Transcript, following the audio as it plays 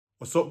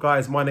What's up,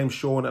 guys? My name's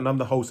Sean, and I'm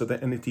the host of the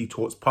NFT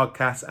Talks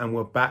podcast, and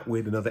we're back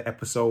with another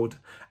episode.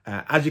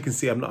 As you can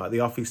see, I'm not at the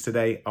office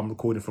today. I'm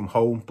recording from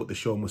home, but the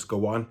show must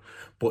go on.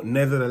 But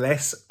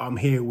nevertheless, I'm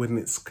here with an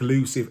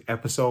exclusive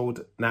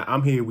episode. Now,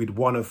 I'm here with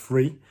one of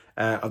three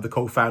of the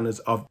co-founders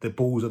of the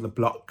Balls on the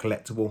Block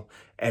collectible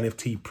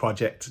NFT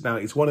project. Now,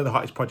 it's one of the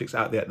hottest projects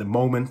out there at the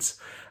moment,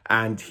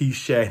 and he's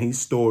sharing his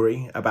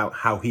story about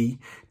how he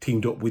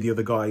teamed up with the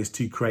other guys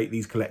to create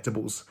these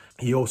collectibles.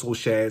 He also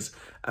shares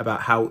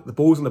about how the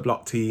Balls on the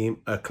Block team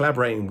are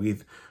collaborating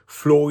with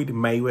Floyd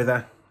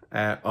Mayweather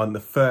on the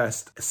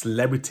first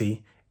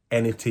celebrity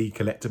NFT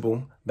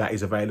collectible that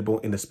is available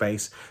in the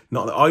space.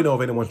 Not that I know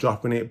of anyone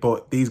dropping it,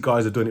 but these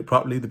guys are doing it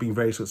properly. They've been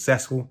very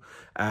successful.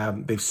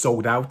 They've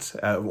sold out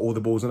all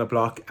the Balls on the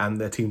Block, and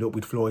they're teamed up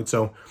with Floyd.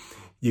 So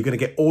you're going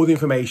to get all the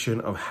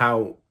information of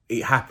how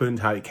it happened,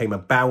 how it came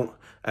about,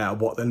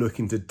 what they're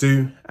looking to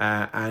do,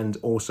 and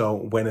also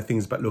when are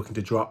things about looking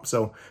to drop.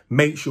 So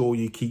make sure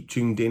you keep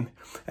tuned in.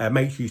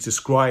 Make sure you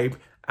subscribe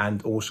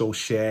and also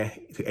share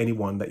to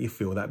anyone that you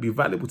feel that'd be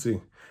valuable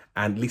to,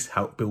 and at least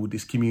help build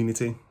this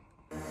community.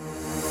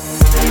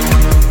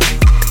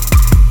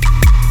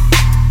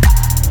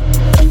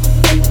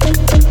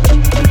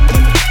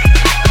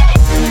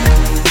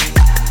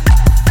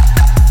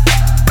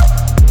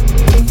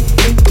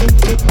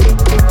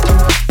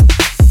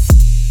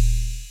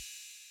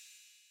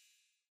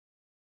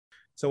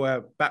 So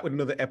we're back with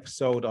another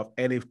episode of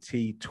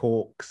NFT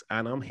Talks,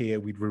 and I'm here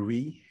with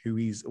Rui, who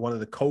is one of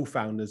the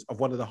co-founders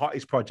of one of the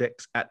hottest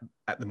projects at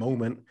the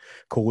moment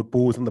called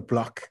Balls on the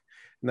Block.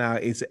 Now,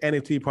 it's an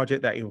NFT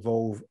project that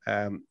involves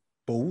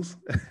balls,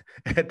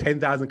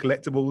 10,000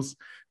 collectibles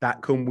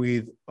that come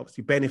with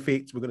obviously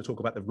benefits. We're going to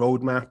talk about the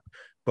roadmap,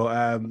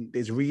 but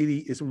there's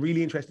some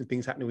really interesting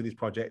things happening with this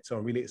project. So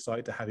I'm really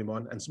excited to have him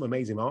on, and some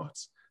amazing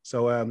arts.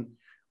 So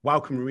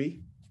welcome, Rui.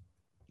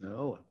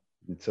 No.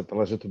 It's a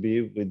pleasure to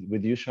be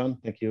with you, Sean.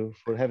 Thank you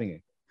for having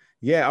me.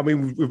 Yeah, I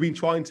mean, we've been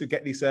trying to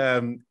get this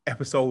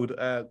episode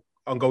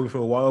ongoing for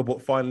a while,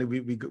 but finally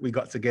we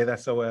got together.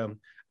 So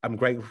I'm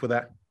grateful for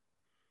that.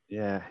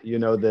 Yeah, you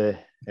know, the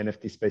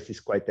NFT space is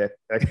quite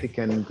hectic,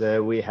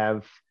 and we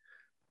have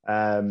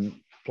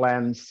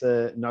plans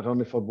not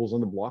only for Balls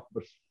on the Block,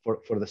 but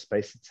for the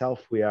space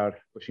itself. We are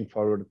pushing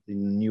forward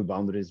in new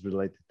boundaries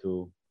related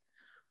to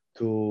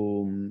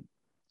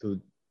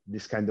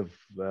this kind of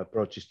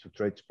approaches to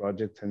trades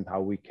projects, and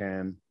how we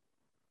can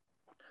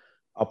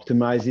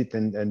optimize it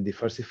and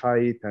diversify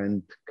it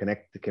and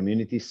connect the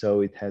community.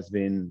 So it has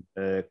been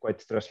quite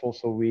stressful.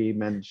 So we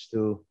managed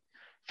to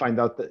find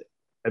out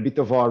a bit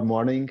of our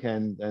morning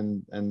and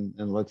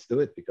let's do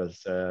it,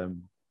 because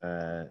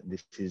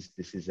this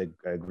is a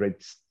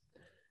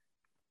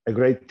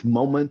great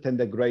moment and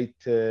a great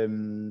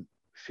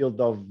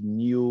field of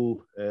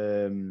new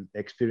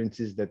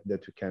experiences that we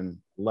can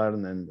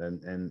learn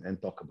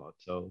and talk about.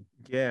 So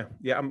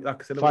I'm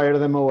like I said, fire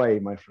them away,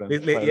 my friend.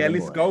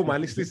 Let's go,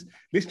 man.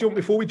 Let's jump.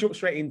 Before we jump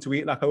straight into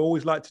it, like I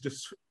always like to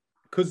just,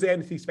 because the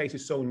NFT space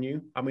is so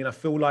new. I mean, I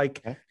feel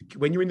like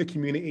when you're in the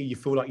community, you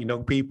feel like you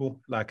know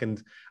people, like,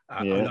 and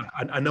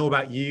I know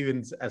about you,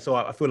 and so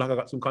I feel like I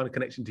got some kind of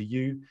connection to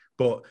you,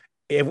 but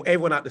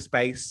everyone at the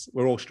space,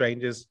 we're all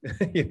strangers,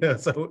 you know.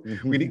 So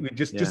we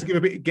just to give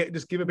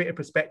a bit of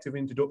perspective,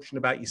 introduction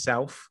about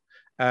yourself,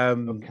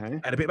 and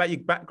a bit about your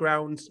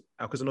background,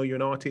 because I know you're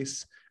an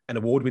artist, an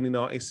award-winning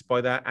artist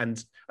by that,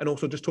 and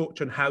also just talk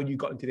to on how you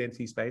got into the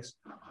NFT space.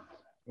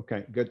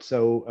 Okay, good.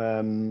 So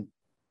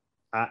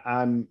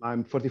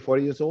I'm 44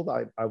 years old.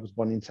 I was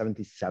born in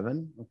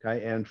 77.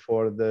 Okay, and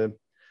for the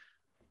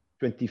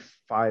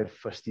 25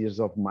 first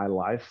years of my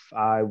life,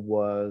 I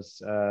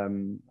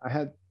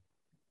had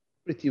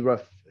pretty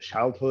rough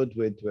childhood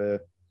with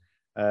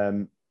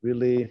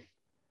really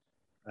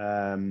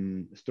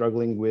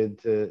struggling with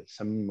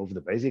some of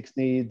the basics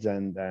needs,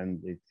 and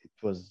it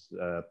was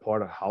a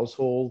poor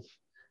household,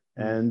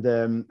 and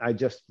I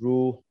just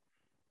grew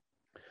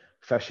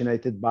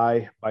fascinated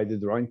by the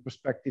drawing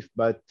perspective,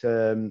 but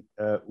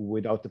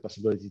without the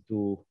possibility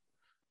to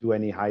do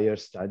any higher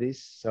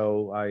studies.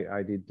 So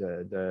I did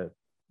the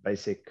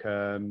basic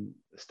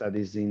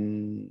studies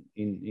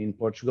in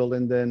Portugal,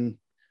 and then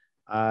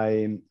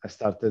I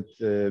started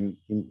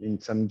in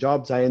some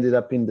jobs. I ended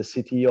up in the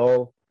city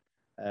hall,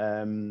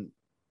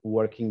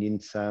 working in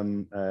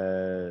some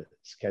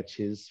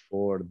sketches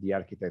for the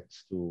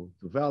architects to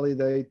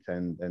validate,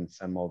 and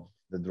some of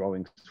the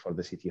drawings for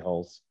the city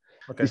halls.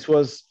 Okay. This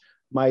was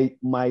my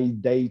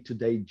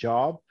day-to-day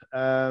job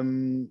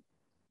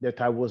that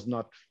I was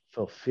not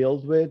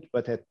fulfilled with,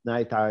 but at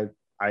night I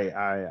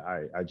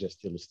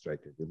just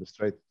illustrated.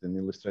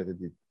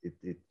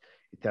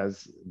 It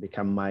has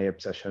become my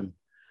obsession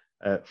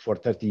for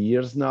 30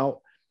 years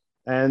now.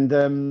 And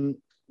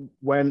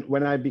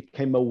when I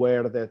became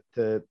aware that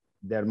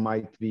there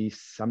might be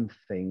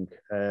something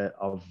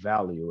of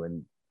value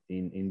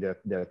in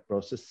that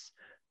process,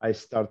 I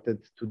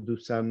started to do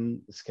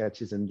some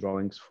sketches and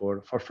drawings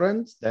for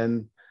friends.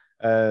 Then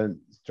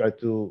try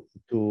to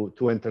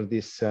enter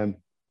this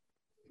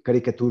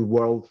caricature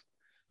world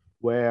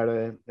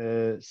where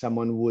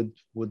someone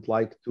would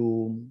like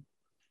to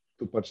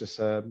purchase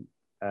a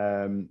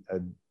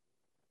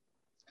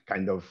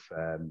kind of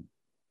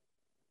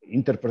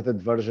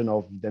interpreted version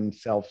of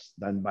themselves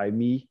done by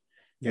me.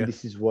 And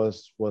this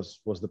was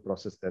the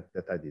process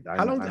that I did.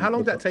 How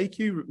long did that take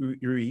you,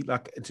 Rui,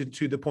 like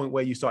to the point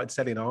where you started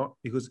selling art?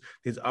 Because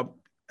there's I'm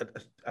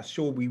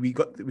sure I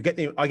get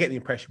the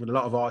impression with a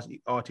lot of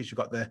artists, you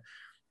got the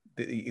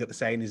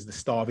saying is the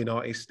starving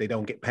artists. They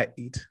don't get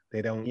paid.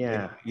 They don't.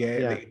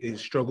 They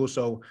struggle.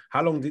 So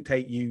how long did it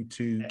take you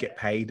to get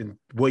paid? And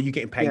were you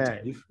getting paid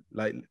to live?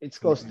 Like it's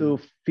close to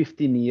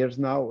 15 years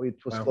now.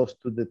 It was close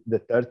to the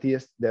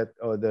 30th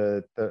or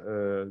the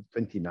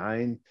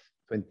 29th,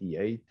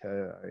 28. I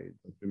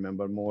don't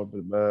remember more,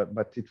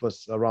 but it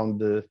was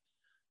around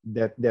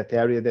that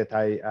area that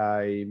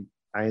I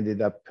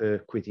ended up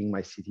quitting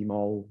my City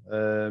Hall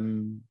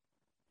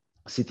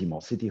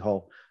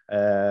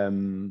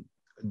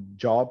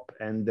job,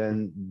 and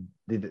then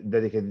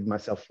dedicated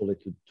myself fully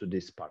to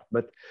this part.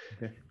 But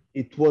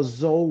it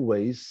was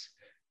always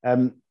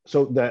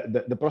so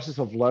the process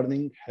of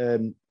learning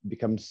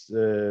becomes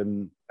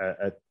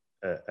a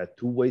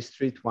two-way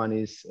street. One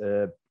is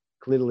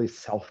clearly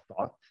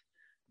self-taught.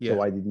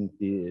 So I didn't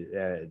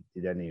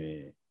did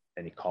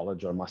any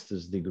college or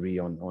master's degree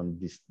on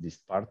this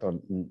part,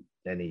 on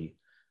any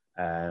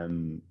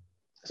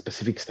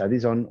specific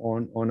studies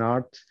on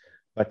art.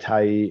 But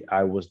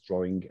I was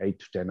drawing 8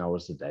 to 10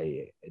 hours a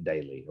day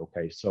daily.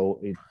 Okay,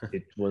 so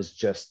it was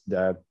just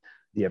the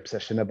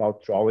obsession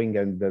about drawing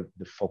and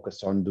the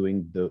focus on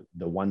doing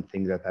the one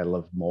thing that I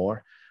love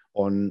more,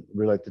 on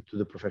related to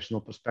the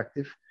professional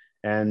perspective,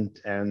 and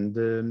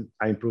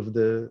I improved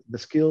the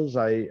skills.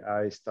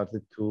 I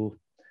started to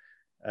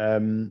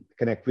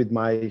connect with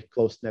my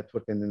close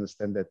network and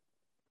understand that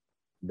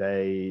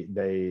they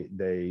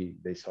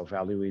saw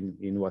value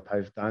in what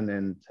I've done,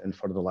 and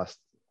for the last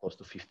close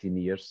to 15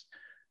 years,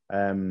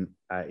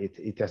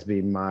 it has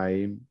been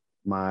my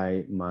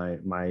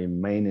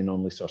main and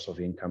only source of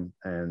income.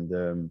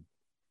 And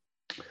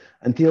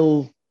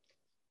until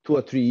 2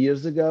 or 3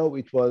 years ago,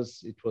 it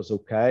was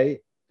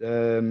okay.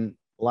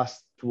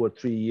 Last 2 or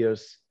 3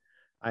 years,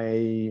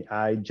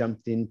 I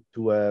jumped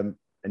into a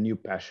new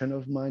passion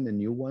of mine, a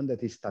new one,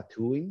 that is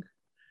tattooing.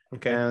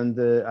 Okay. And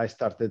I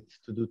started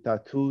to do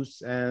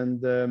tattoos,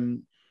 and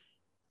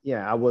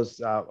I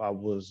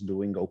was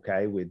doing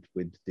okay with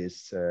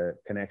this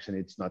connection.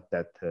 It's not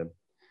that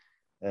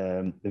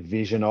the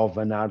vision of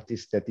an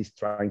artist that is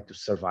trying to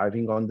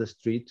surviving on the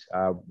street.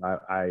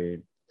 I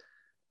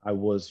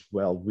was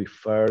well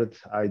referred.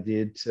 I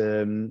did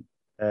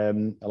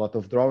a lot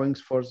of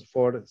drawings for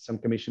some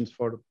commissions,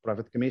 for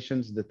private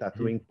commissions, the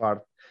tattooing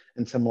part,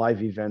 and some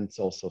live events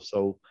also.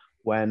 So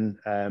when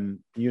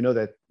you know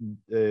that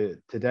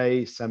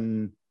today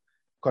some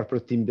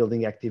corporate team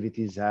building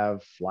activities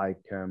have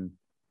like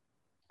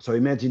so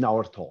imagine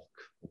our talk,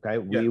 okay?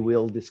 We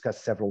will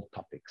discuss several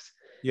topics,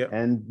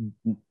 and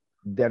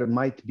there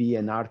might be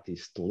an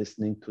artist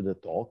listening to the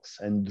talks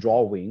and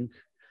drawing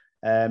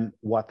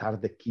what are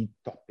the key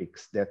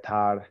topics that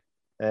are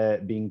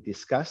being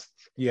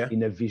discussed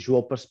in a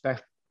visual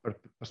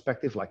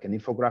perspective, like an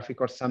infographic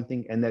or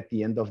something. And at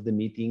the end of the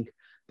meeting,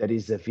 there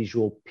is a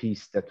visual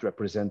piece that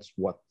represents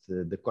what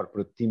the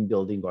corporate team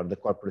building or the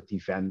corporate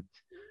event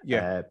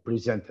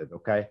presented,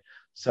 okay?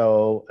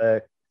 So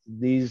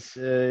these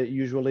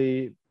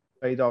usually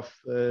paid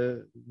off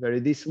very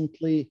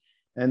decently.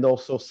 And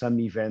also some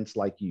events,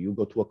 like you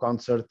go to a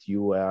concert,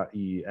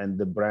 and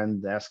the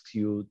brand asks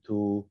you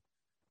to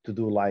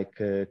do like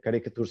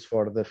caricatures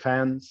for the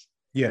fans,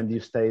 and you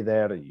stay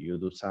there, you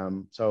do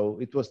some. So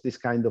it was this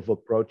kind of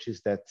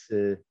approaches that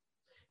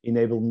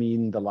enabled me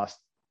in the last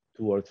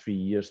 2 or 3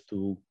 years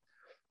to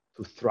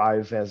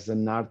thrive as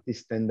an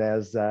artist, and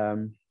as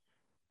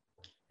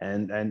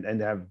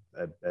and have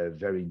a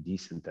very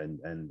decent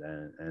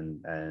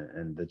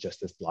and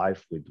adjusted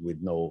life with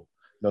no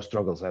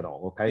struggles at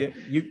all. Okay.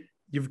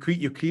 You've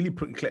clearly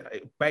put,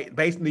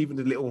 based on even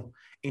the little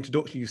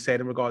introduction you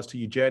said in regards to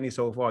your journey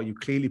so far, you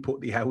clearly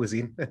put the hours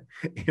in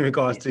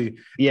regards to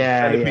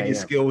developing your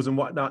skills and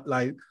whatnot.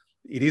 Like,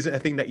 it isn't a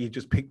thing that you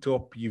just picked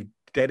up. You've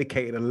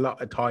dedicated a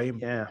lot of time.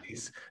 Yeah.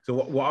 So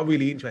what I'm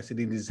really interested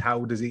in is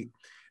how does it?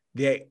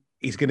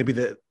 It's going to be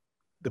the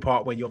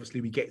part where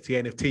we get to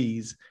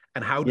NFTs,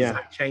 and how does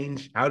that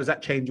change? How does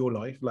that change your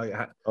life? Like,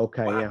 what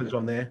happens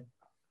from there?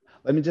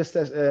 Let me just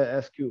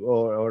ask you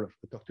or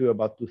talk to you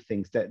about two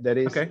things. That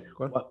is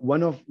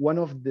one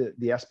of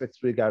the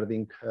aspects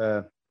regarding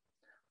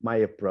my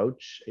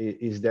approach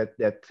is that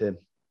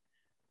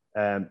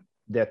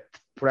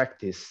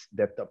practice,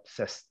 that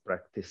obsessed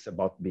practice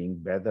about being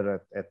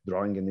better at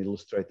drawing and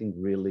illustrating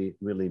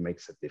really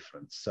makes a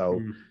difference. So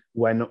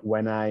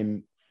when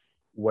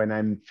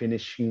I'm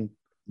finishing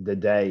the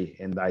day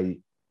and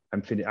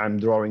I'm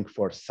drawing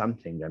for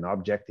something, an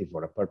objective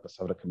or a purpose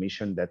of a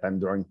commission that I'm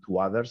drawing to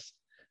others,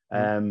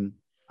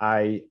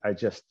 I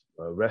just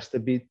rest a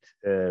bit,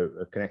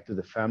 connect to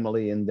the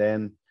family, and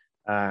then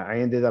I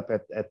ended up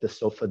at the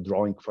sofa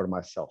drawing for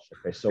myself.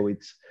 Okay, so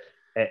it's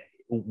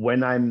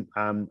when I'm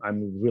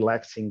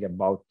relaxing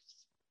about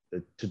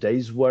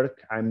today's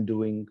work, I'm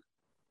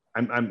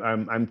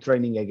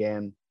training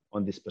again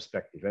on this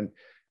perspective. And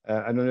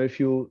I don't know if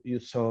you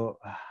saw,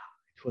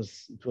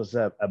 it was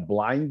a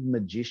blind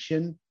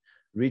magician,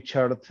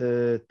 Richard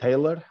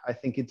Taylor, I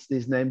think it's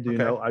his name. Do you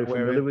know? Are you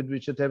familiar with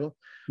Richard Taylor?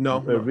 No.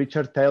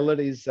 Richard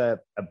Taylor is a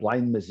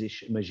blind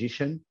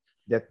magician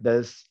that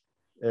does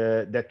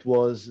that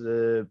was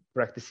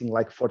practicing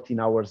like 14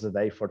 hours a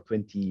day for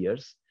 20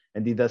 years,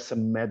 and he does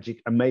some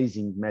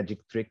amazing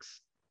magic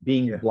tricks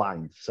being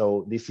blind.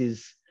 So this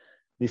is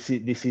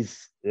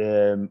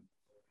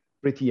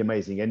pretty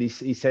amazing. And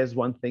he says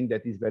one thing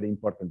that is very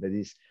important, that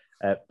is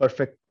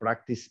perfect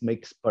practice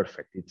makes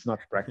perfect. It's not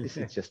practice,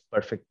 it's just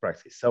perfect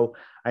practice. So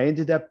I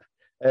ended up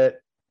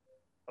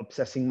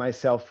obsessing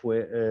myself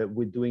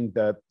with doing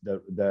the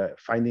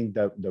finding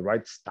the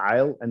right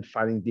style and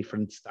finding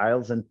different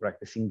styles and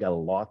practicing a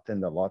lot.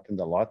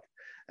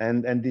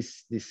 And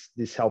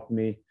this helped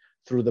me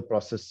through the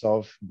process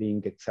of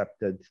being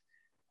accepted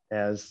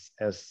as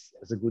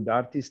a good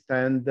artist,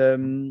 and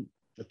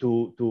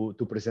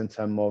to present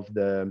some of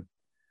the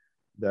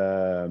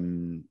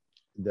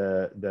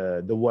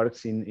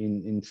works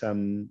in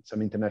some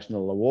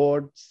international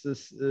awards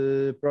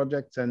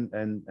projects,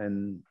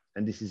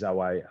 and this is how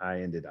I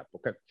ended up.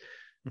 Okay.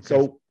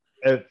 So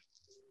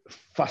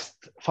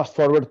fast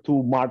forward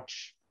to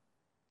March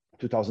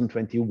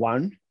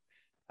 2021.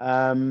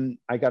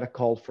 I got a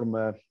call from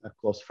a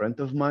close friend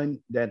of mine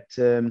that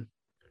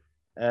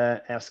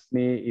asked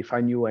me if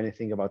I knew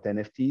anything about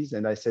NFTs,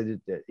 and I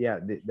said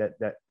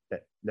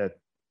that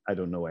I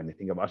don't know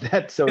anything about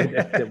that. So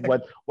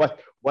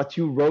what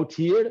you wrote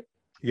here,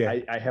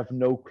 I have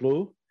no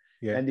clue.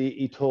 And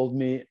he told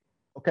me,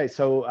 okay,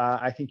 so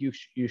I think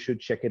you should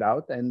check it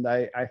out, and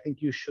I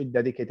think you should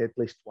dedicate at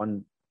least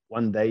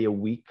one day a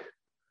week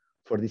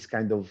for this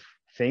kind of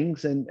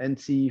things, and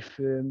see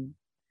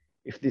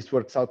if this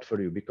works out for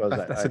you, because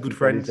that's a good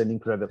friend. That is an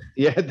incredible,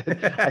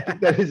 I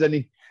think there is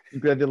an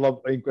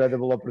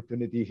incredible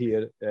opportunity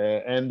here,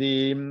 and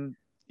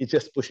it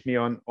just pushed me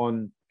on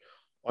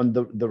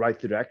the right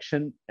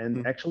direction.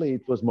 And actually,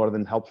 it was more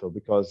than helpful,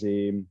 because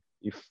he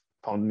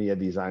found me a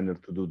designer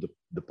to do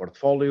the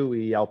portfolio.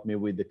 He helped me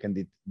with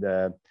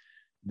the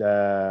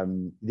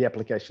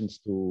applications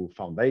to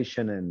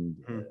Foundation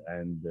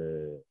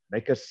and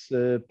Makers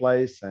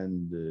Place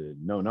and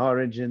Known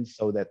Origins,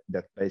 so that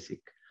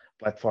basic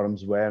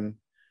platforms where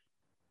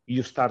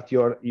you start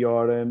your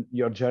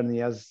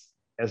journey as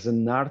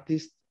an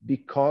artist,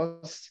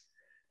 because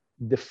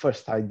the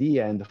first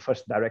idea and the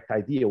first direct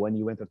idea when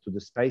you enter to the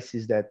space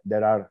is that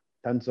there are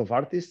tons of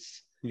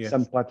artists,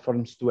 some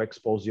platforms to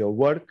expose your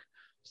work.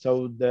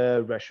 So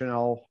the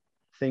rational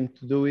thing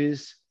to do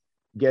is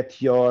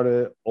get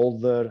your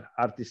older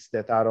artists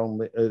that are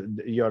only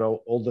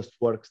your oldest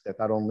works that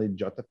are only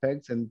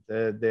JPEGs, and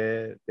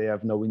they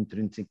have no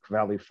intrinsic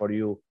value for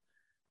you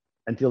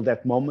until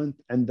that moment,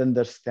 and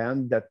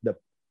understand that the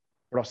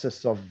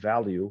process of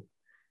value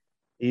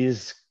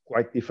is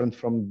quite different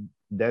from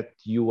that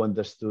you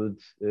understood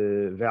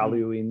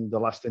value in the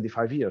last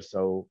 25 years.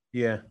 So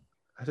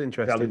that's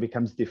interesting. Value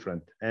becomes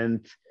different.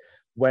 And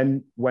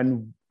when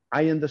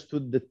I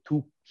understood the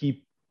two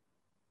key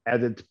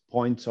added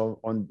points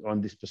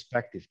on this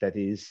perspective, that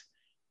is,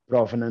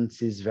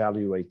 provenance is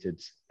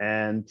valuated,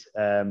 and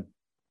the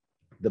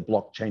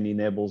blockchain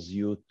enables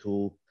you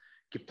to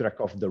keep track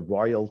of the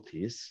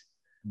royalties,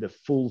 the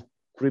full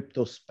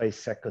crypto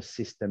space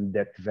ecosystem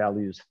that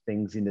values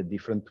things in a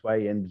different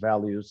way, and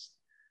values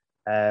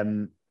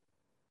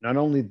not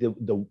only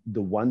the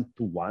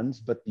one-to-ones,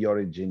 but the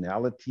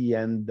originality,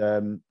 and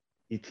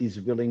it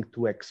is willing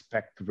to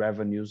expect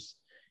revenues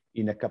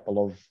in a couple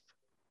of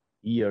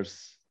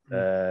years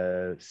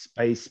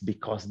space,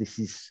 because this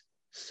is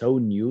so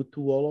new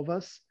to all of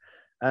us.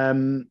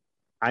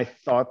 I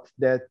thought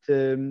that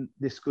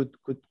this could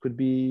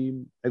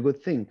be a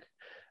good thing.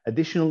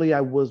 Additionally,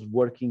 I was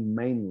working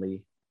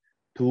mainly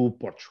to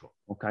Portugal.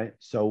 Okay,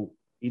 so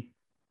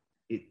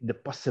the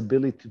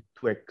possibility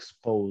to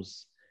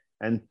expose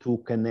and to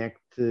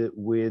connect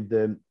with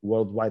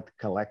worldwide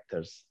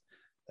collectors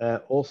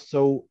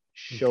also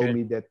show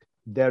me that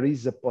there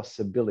is a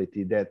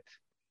possibility that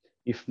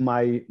if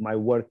my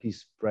work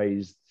is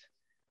praised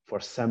for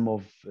some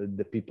of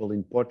the people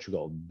in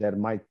Portugal, there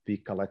might be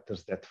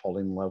collectors that fall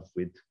in love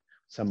with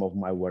some of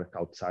my work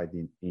outside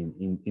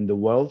in the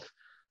world.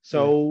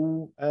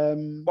 So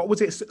what was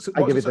it?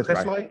 What was the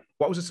success like?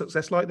 What was the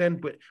success like then?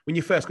 When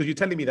you first, because you're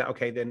telling me that,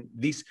 okay, then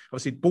this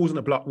obviously Balls on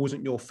the Block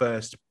wasn't your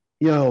first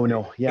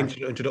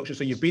introduction.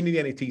 So you've been in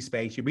the NFT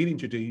space, you've been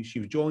introduced,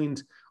 you've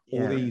joined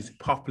all these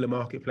popular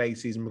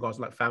marketplaces in regards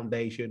to like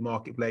Foundation,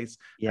 Marketplace,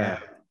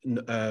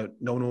 Known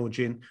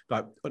Origin.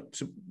 Like,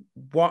 so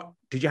what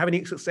did you have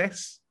any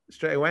success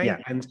straight away? Yeah.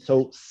 And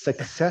so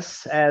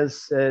success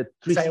as 3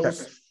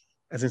 steps.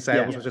 As in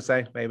sales, I should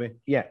say, maybe.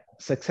 Yeah,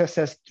 success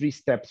has 3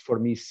 steps for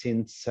me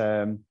since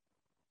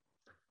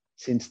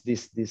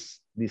these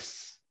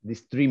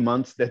 3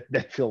 months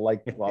that feel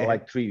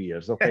like 3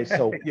 years. Okay,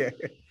 so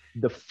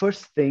the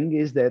first thing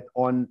is that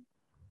on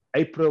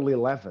April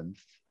 11th,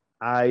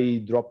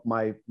 I dropped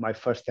my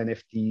first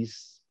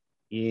NFTs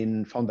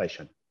in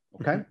Foundation.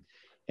 Okay. Mm-hmm.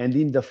 And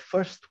in the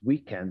first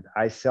weekend,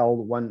 I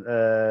sold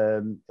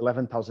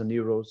 11,000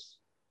 euros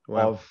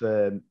of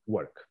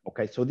work.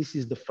 Okay. So this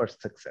is the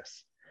first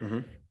success. Mm-hmm.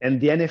 And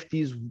the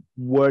NFTs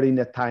were in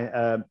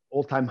a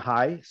all-time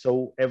high.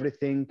 So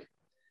everything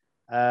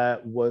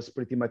was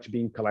pretty much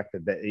being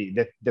collected.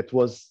 That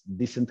was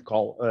decent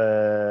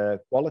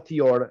quality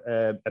or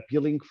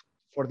appealing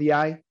for the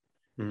eye.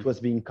 It was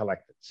being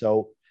collected.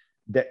 So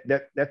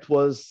that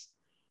was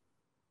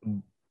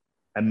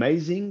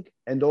amazing,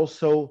 and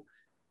also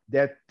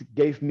that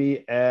gave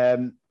me a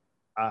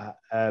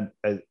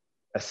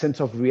sense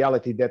of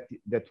reality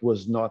that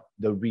was not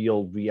the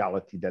real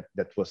reality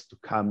that was to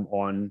come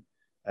on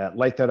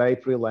later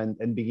April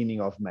and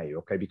beginning of May.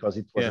 Okay, because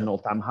it was an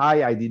all-time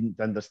high. I didn't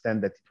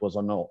understand that it was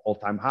an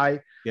all-time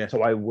high. Yeah.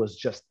 So I was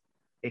just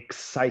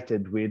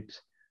excited with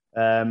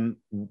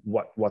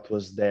what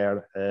was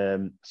there.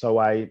 So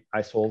I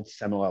sold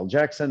Samuel L.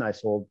 Jackson. I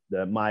sold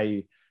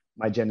my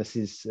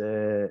Genesis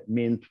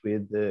mint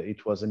with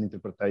it was an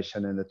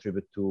interpretation and a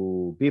tribute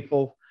to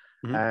Beeple,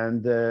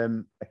 and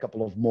a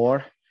couple of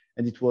more,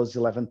 and it was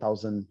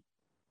 $11,000.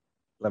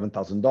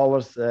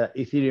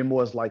 Ethereum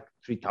was like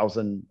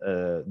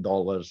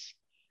 $3,000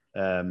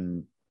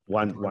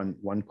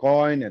 one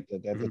coin at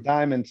the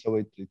time, and so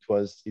it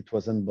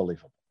was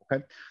unbelievable.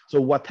 Okay,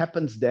 so what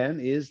happens then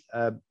is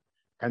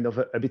kind of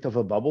a bit of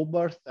a bubble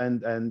burst,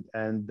 and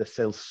the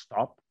sales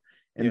stop,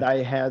 and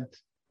I had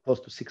close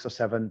to 6 or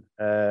 7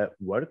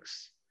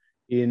 works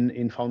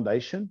in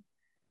Foundation,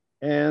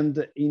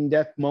 and in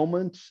that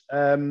moment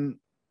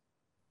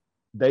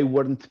they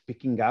weren't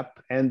picking up,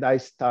 and I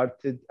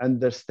started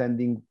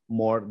understanding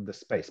more the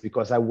space,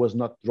 because I was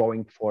not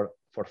drawing for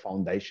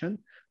Foundation.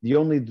 The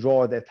only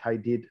draw that I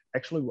did,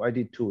 actually I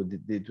did two,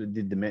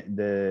 did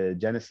the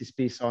Genesis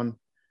piece on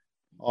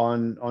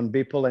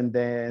Beeple, and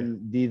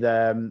then did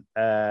an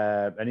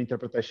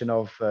interpretation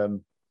of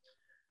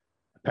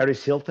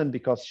Paris Hilton,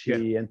 because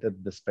she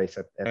entered the space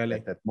at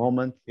that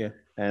moment. Yeah.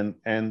 And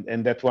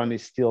that one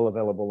is still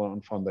available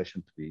on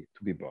Foundation to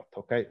be bought.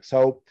 Okay.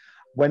 So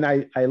when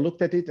I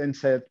looked at it and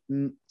said,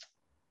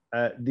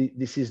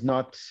 this is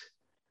not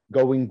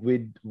going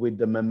with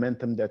the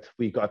momentum that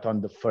we got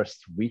on the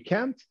first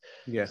weekend.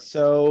 Yeah.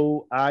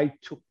 So I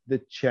took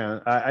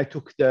I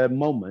took the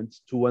moment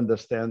to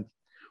understand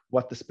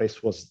what the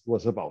space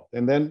was about.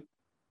 And then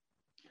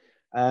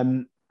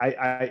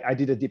I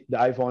did a deep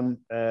dive on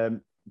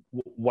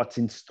what's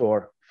in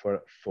store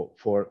for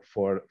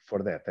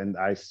that. And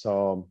I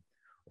saw,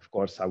 of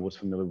course, I was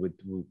familiar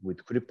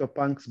with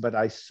CryptoPunks, but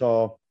I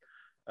saw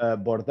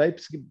Bored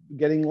Apes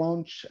getting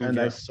launched, and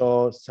I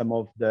saw some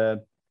of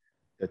the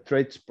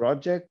trades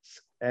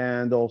projects,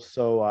 and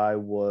also I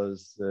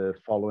was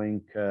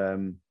following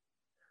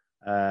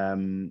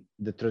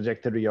the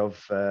trajectory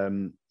of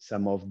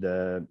some of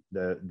the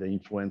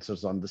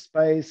influencers on the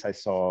space. I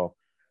saw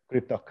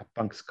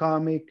CryptoPunks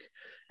comic,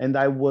 and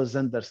I was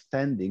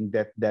understanding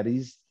that there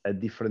is a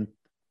different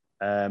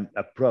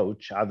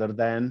approach other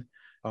than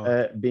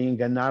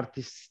being an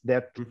artist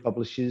that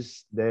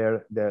publishes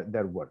their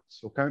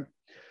works. Okay,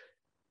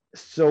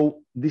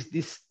 so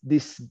this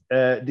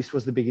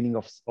was the beginning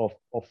of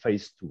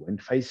phase 2. And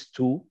phase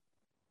 2,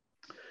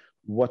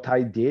 what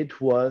I did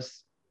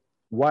was,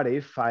 what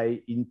if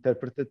I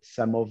interpreted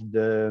some of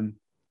the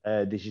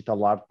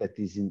digital art that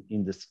is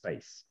in the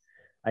space?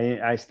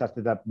 I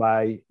started up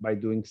by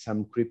doing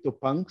some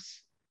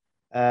CryptoPunks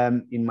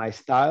in my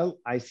style.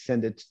 I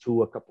sent it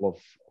to a couple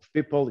of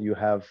people. You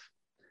have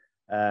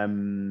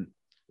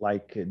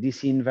like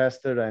DC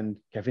Investor and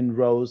Kevin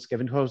Rose.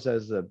 Kevin Rose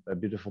has a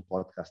beautiful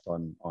podcast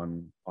on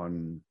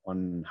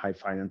high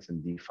finance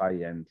and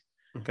DeFi, and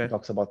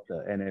talks about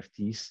the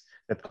NFTs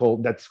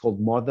that's called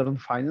Modern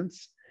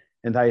Finance.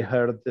 And I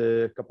heard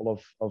a couple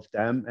of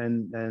them,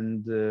 and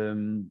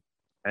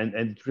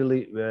it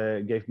really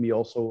gave me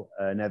also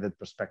an added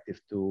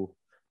perspective to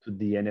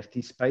the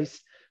NFT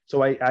space.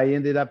 So I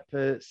ended up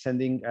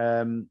sending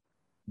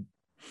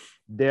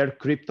their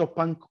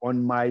CryptoPunk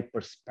on my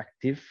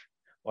perspective,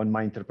 on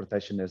my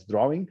interpretation as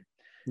drawing.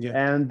 Yeah.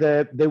 And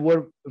they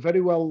were very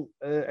well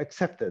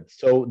accepted.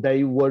 So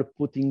they were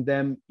putting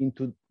them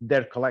into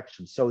their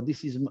collection. So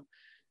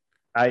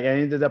I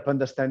ended up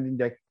understanding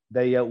that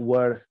they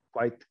were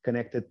quite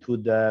connected to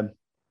the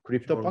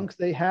CryptoPunks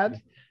they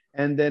had.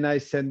 And then I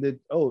sent it,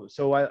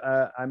 so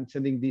I'm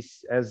sending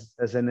this as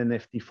an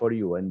NFT for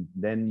you. And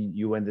then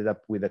you ended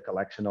up with a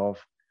collection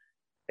of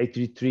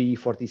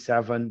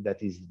 8347,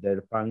 that is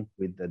their punk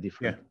with the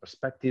different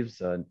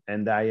perspectives.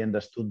 And I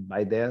understood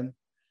by then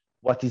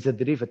what is a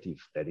derivative.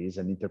 That is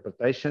an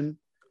interpretation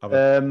of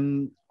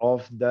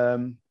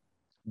the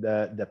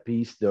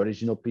piece, the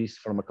original piece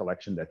from a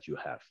collection that you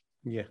have.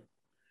 Yeah.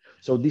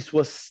 So this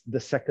was the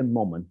second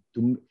moment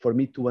for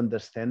me to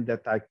understand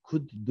that I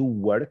could do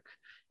work,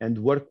 and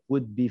work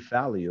would be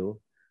valued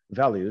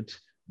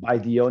by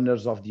the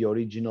owners of the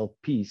original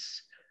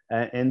piece,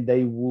 and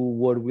they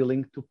were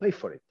willing to pay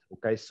for it.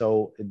 Okay,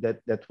 so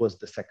that was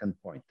the second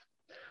point.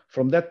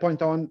 from that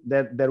point on,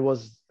 there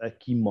was a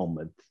key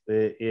moment.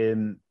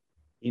 In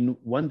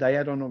one day,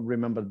 I don't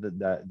remember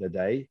the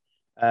day,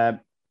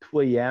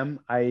 2 a.m.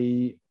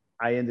 I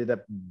ended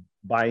up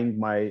buying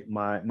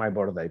my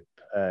Bored Ape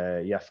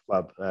Yacht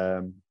Club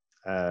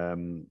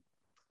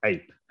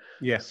ape.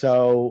 Yeah.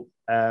 So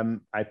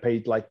I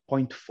paid like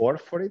 0.4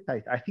 for it.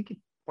 I think it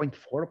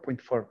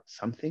 0.4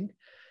 something.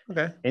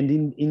 Okay.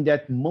 And in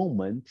that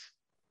moment,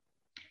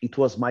 it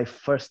was my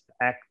first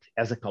act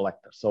as a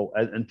collector. So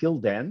until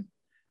then,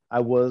 I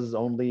was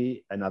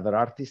only another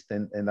artist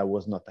and I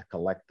was not a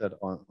collector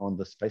on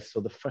the space. So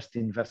the first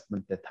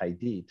investment that I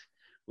did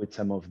with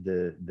some of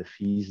the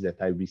fees that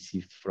I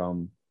received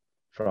from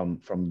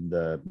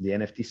the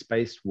NFT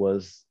space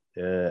was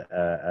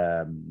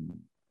an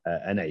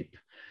ape.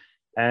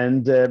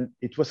 And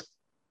it was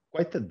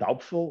quite a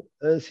doubtful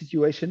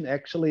situation.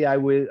 Actually, I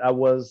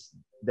was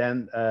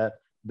then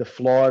the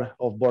floor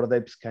of Bored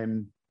Apes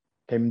came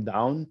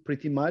down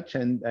pretty much,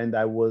 and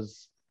I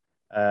was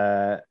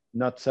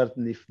not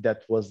certain if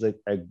that was a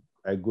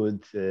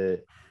good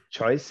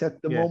choice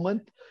at the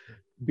moment,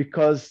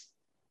 because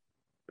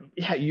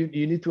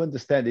you need to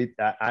understand it.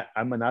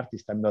 I'm an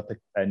artist. I'm not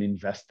an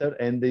investor,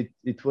 and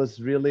it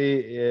was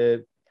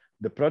really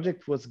the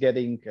project was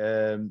getting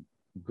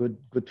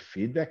good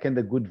feedback and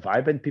a good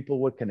vibe, and people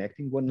were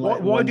connecting one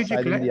side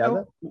and the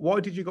other. Why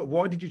did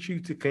you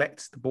choose to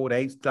collect the Bored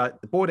Apes? Like,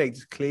 the Bored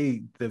Apes,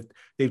 clearly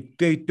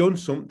they've done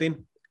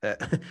something.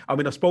 I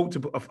mean, I spoke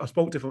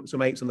to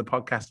some apes on the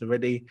podcast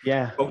already.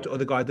 Yeah. I spoke to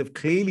other guys. They've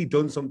clearly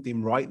done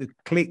something right. They've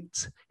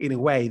clicked in a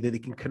way that they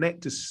can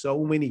connect to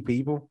so many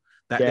people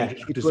that they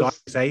design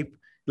this ape.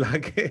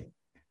 Like,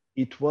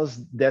 it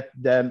was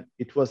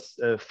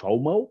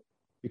FOMO,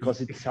 because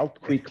it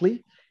sold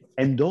quickly,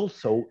 and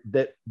also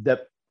the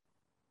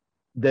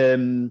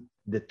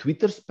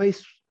Twitter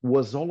space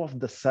was all of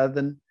the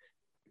sudden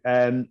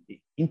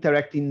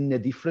interacting in a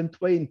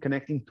different way and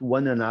connecting to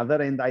one another,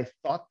 and I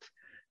thought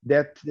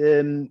that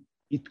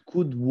it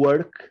could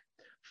work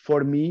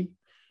for me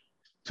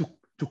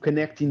to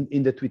connect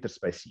in the Twitter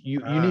space. You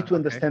need to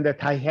understand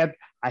that I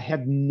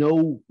had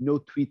no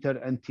Twitter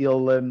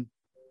until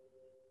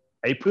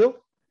April.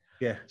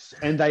 Yeah.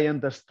 And I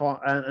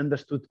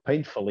understood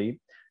painfully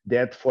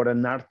that for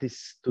an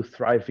artist to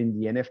thrive in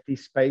the NFT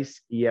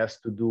space, he has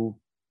to do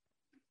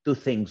two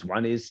things.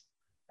 One is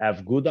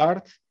have good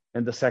art,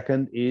 and the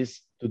second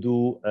is to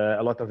do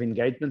a lot of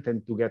engagement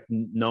and to get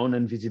known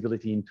and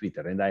visibility in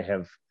Twitter. And I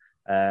have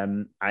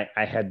I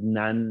had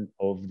none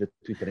of the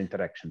Twitter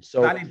interactions.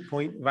 So valid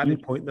point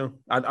though.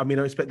 I mean,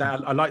 I respect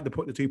that. I like the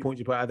 2 points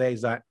you put out there,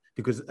 is that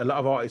because a lot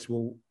of artists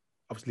will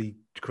obviously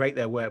create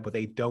their work, but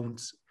they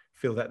don't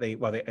feel that they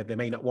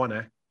may not want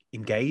to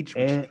engage,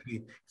 which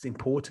is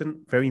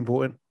important, very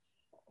important.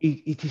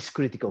 It is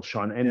critical,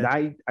 Sean. And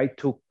I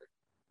took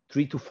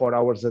 3 to 4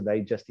 hours a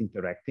day just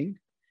interacting,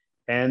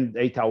 and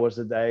 8 hours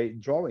a day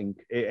drawing,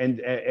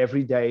 and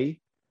every day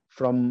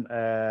from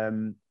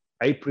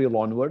April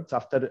onwards,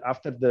 after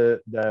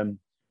the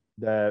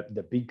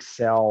big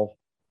sell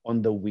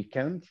on the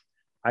weekend,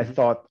 I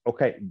thought,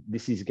 okay,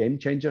 this is game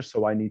changer.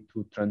 So I need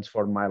to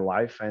transform my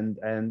life. And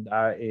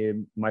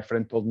my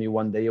friend told me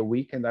 1 day a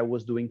week, and I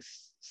was doing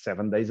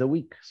 7 days a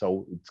week.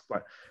 So it's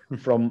quite,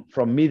 from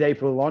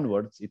mid-April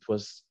onwards, it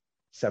was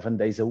 7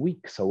 days a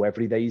week. So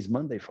every day is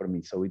Monday for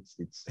me. So it's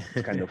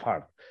kind of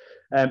hard.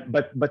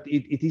 But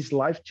it is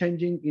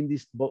life-changing in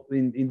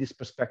this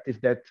perspective,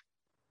 that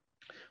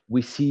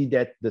we see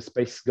that the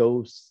space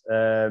goes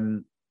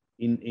in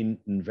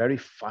very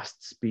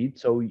fast speed.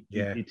 So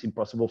it's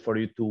impossible for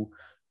you to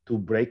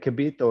break a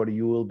bit, or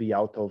you will be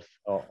out of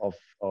the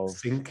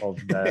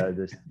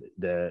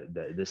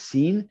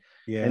scene.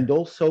 Yeah. And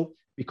also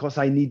because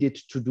I needed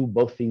to do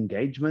both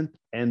engagement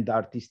and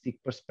artistic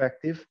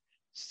perspective.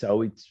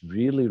 So it's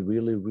really,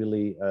 really,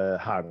 really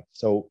hard.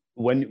 So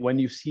when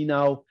you see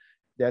now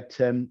that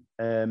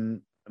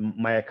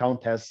my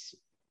account has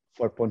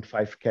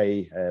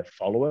 4.5k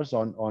followers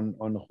on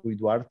Rui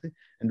Duarte,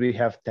 and we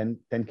have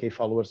 10k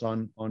followers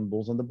on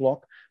Bulls on the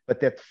Block,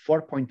 but that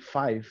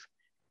 4.5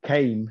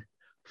 came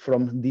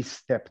from this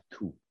step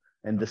 2,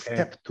 and the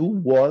step 2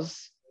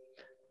 was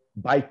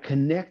by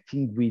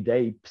connecting with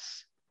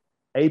apes.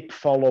 Ape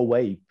follow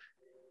ape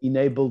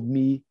enabled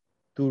me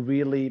to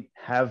really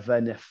have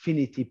an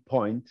affinity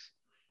point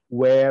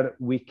where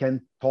we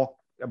can talk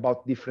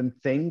about different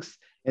things,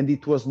 and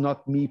it was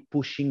not me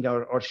pushing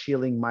or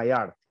shilling my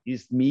art.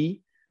 It's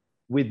me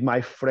with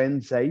my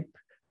friends ape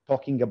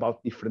talking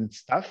about different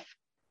stuff,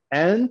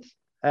 and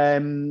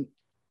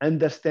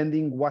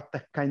understanding what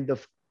the kind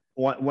of,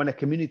 when a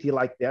community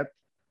like that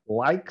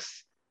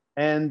likes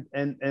and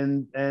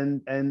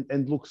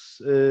looks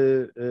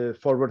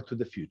forward to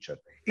the future.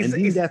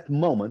 That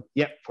moment,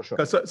 for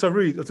sure. So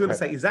Rui, I was going to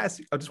say,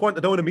 I don't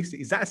want to mix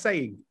it. Is that a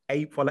saying,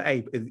 ape follow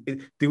ape?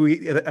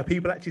 Are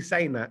people actually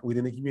saying that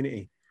within the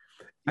community?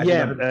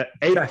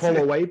 Ape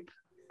follow ape.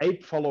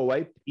 Ape follow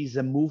ape is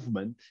a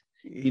movement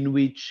in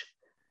which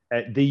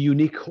the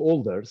unique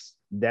holders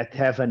that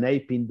have an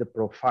ape in the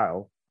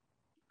profile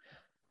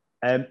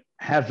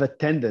have a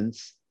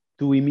tendency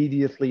to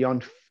immediately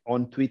on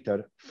on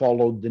Twitter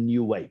followed the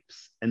new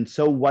apes. And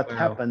so what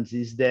happens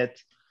is that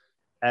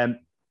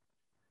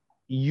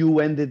you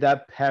ended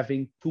up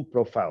having two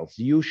profiles.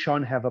 You,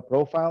 Sean, have a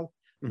profile,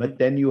 but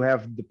then you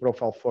have the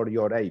profile for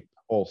your ape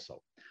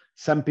also.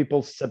 Some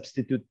people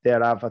substitute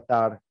their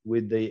avatar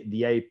with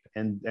the ape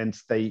and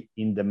stay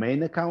in the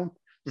main account.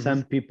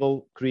 Some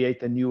people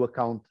create a new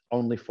account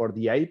only for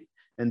the ape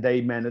and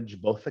they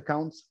manage both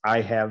accounts.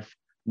 I have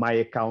my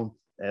account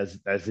as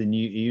a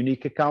new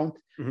unique account,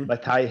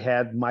 but I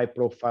had my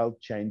profile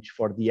changed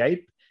for the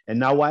ape. And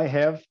now I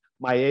have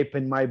my ape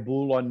and my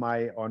bull on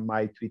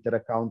my Twitter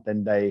account,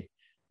 and they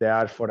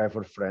are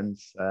forever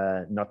friends,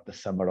 not the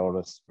summer or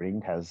the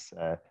spring, as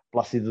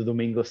Plácido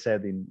Domingo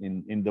said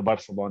in the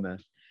Barcelona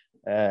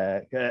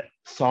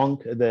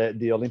song,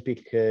 the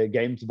Olympic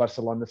Games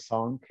Barcelona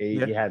song. He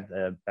had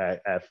a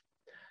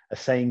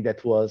saying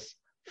that was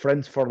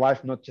friends for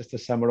life, not just a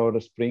summer or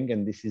a spring.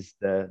 And this is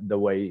the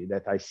way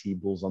that I see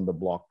Bulls on the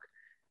Block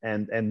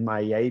and my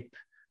ape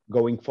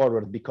going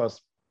forward,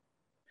 because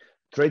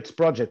Trades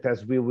Project,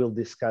 as we will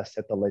discuss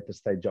at a later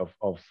stage of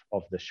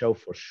the show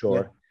for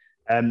sure,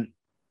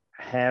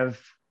 have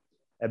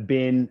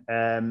been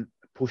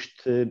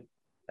pushed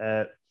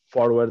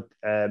forward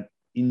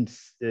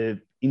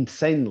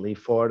insanely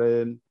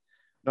for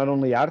not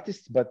only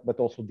artists but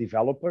also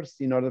developers,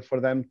 in order for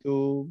them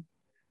to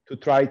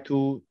try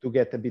to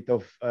get a bit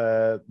of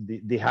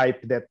the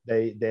hype that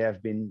they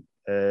have been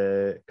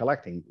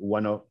collecting.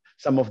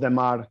 Some of them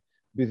are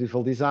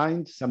beautiful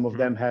designs, some of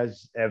them have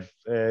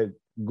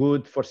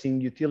good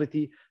foreseeing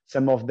utility,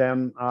 some of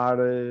them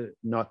are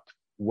not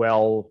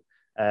well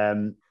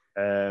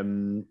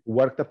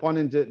worked upon,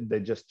 and they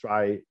just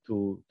try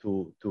to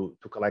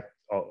collect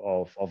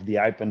of the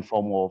hype and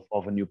form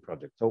of a new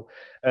project. So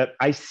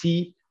I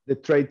see the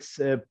Trades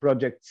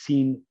project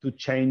scene to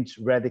change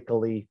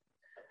radically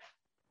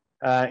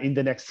in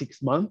the next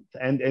 6 months,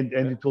 and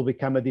it will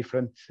become a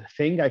different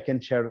thing. I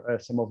can share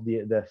some of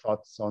the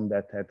thoughts on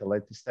that at a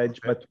later stage.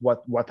 But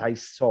what I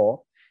saw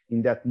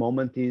in that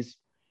moment is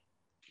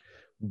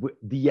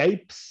the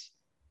apes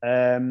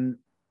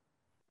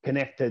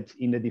connected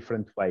in a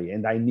different way,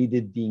 and I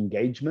needed the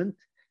engagement,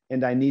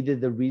 and I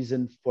needed a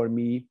reason for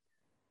me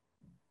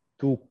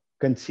to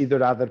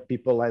consider other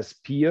people as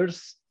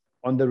peers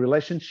on the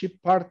relationship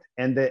part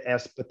and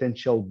as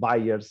potential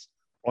buyers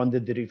on the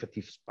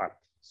derivatives part.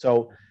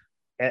 So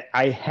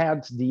I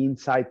had the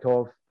insight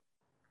of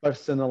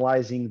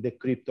personalizing the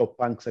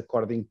CryptoPunks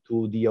according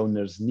to the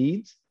owner's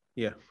needs.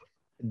 Yeah.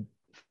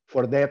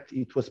 For that,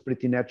 it was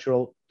pretty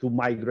natural to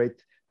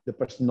migrate the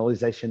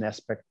personalization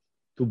aspect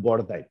to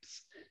Bored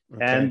Apes.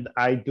 Okay. And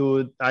I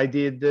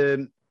did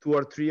 2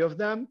 or 3 of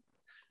them.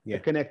 Yeah. I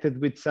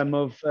connected with some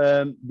of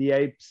the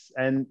apes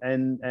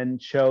and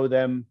show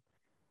them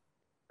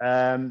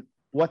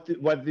what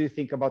do you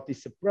think about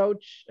this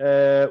approach?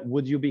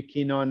 Would you be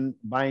keen on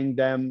buying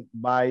them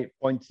by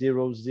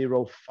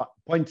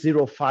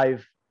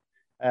 0.05?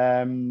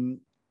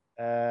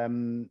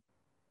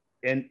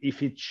 And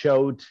if it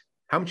showed,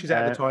 how much is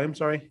that at the time?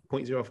 Sorry,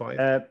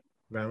 0.05.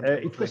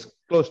 It was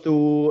close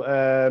to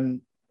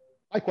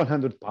like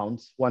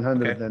 £100,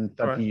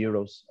 130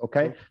 euros.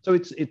 Okay, cool. So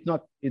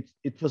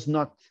it was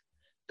not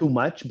too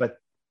much,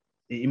 but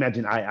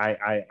imagine I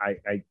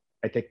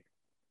take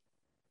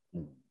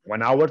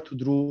 1 hour to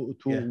do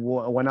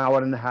 1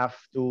 hour and a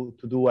half to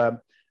do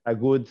a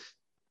good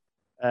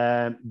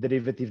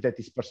derivative that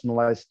is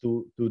personalized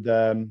to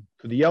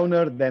the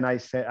owner. Then I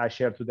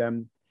share to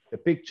them the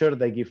picture,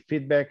 they give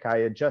feedback, I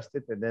adjust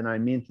it, and then I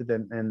mint it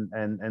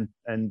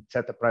and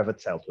set a private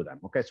sale to them.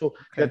 Okay, so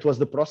that was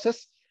the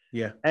process.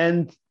 Yeah.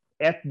 And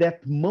at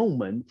that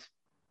moment,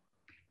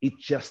 it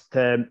just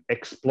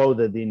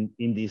exploded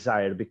in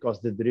desire, because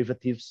the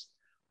derivatives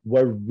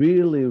were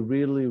really,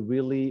 really,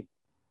 really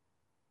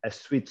a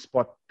sweet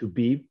spot to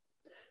be.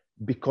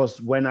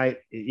 Because when I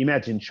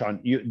imagine,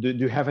 Sean, do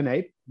you have an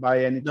ape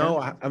by any chance?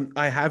 No,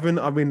 I haven't.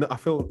 I mean, I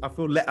feel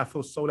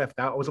so left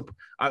out.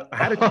 I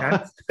had a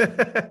chance.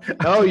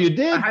 Oh, you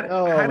did?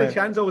 I had a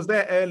chance. I was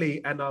there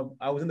early, and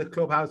I was in the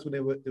clubhouse when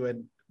they were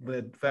doing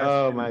the first.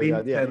 Oh my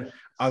God! Yeah, and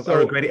I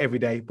regret it every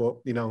day, but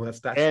you know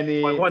that's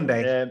one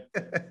day.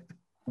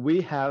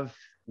 We have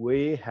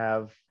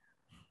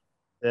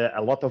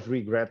a lot of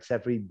regrets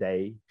every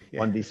day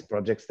on these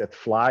projects that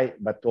fly,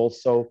 but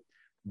also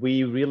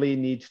we really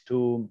need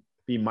to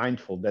be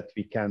mindful that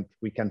we can't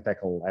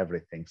tackle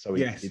everything. So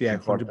it's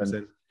important.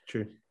 100%.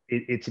 True.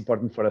 It's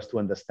important for us to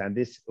understand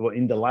this. Well,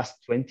 in the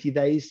last 20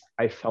 days,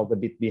 I felt a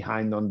bit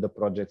behind on the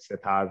projects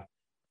that are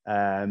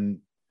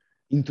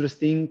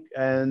interesting,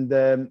 and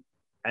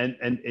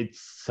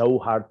it's so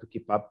hard to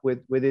keep up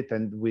with it,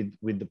 and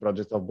with the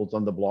project of Bulls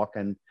on the Block,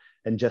 and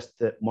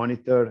just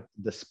monitor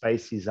the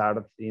space is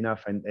hard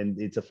enough, and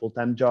it's a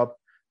full-time job.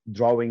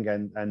 Drawing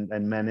and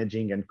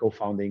managing and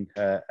co-founding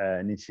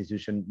an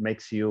institution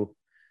makes you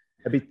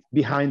a bit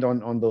behind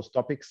on those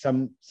topics.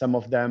 Some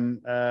of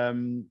them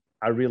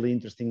are really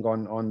interesting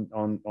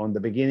on the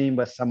beginning,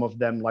 but some of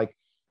them, like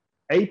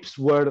apes,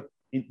 were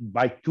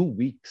by 2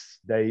 weeks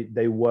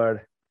they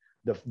were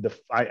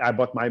I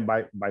bought mine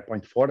by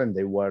 0.4 and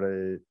they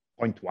were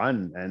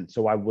 0.1, and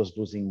so I was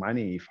losing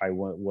money if I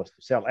was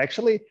to sell.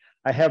 Actually,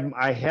 I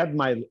had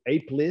my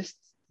ape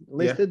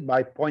listed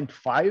by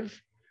 0.5,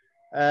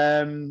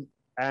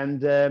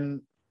 and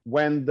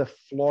when the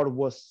floor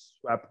was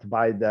swept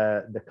by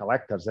the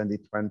collectors and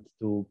it went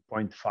to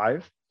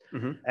 0.5,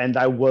 and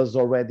I was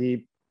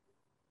already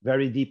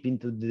very deep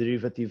into the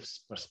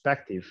derivatives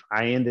perspective,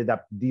 I ended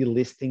up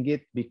delisting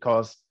it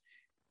because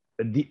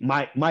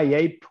my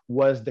ape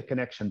was the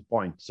connection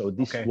point. So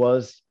this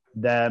was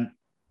the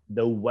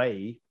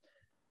way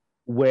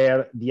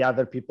where the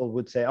other people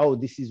would say, oh,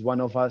 this is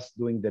one of us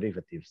doing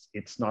derivatives.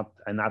 It's not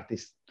an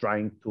artist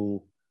trying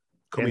to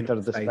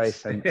enter the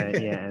space and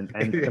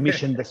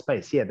commission the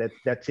space. Yeah,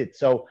 that's it.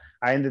 So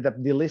I ended up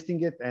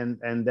delisting it,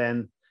 and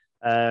then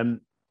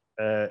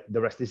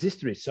the rest is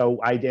history. So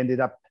I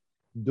ended up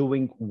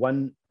doing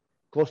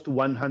close to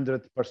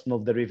 100 personal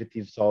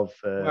derivatives of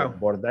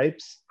Bored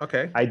Apes.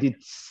 I did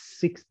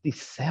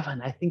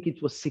 67. I think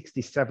it was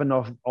 67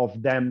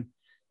 of them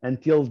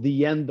until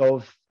the end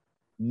of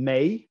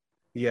May.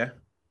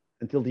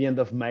 Until the end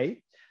of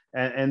May.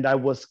 And I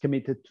was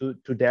committed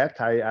to that.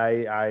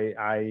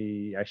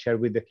 I shared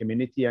with the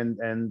community,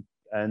 and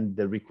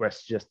the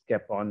requests just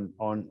kept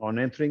on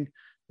entering,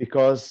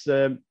 because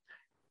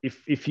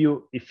if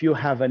you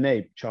have an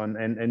ape, John,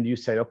 and you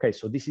say, okay,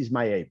 so this is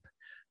my ape,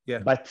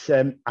 but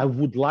I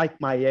would like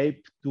my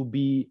ape to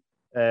be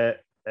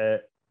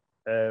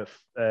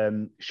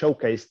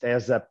showcased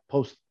as a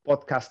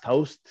podcast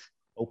host,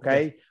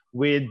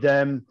 with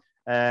the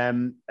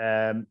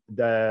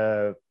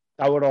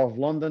Tower of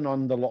London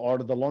or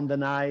the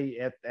London Eye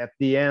at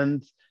the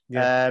end,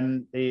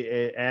 and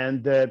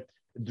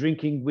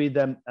drinking with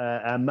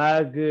a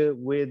mug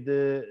with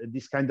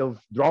this kind of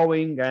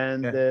drawing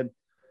and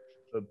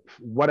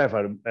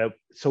whatever.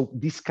 So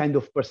this kind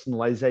of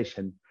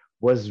personalization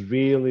was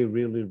really,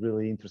 really,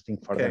 really interesting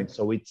for them.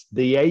 So it's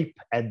the ape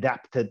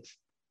adapted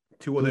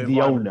to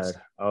the owner.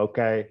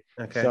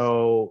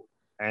 So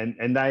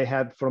and I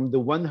had, from the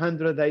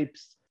 100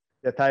 apes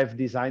that I've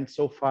designed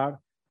so far,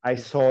 I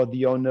saw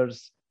the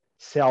owners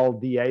sell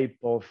the ape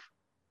of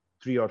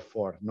 3 or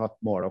 4, not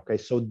more.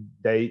 So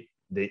the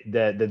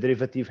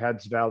derivative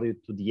adds value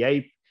to the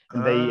ape,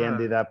 and they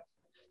ended up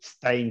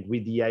staying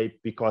with the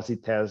ape because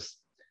it has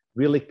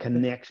really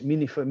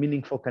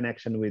meaningful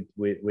connection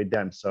with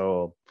them.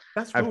 So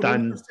that's really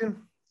interesting.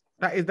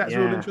 That's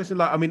really interesting.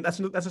 Like, I mean, that's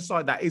a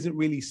side that isn't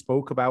really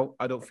spoke about.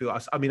 I don't feel.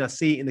 I mean, I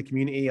see it in the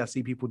community. I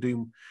see people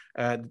doing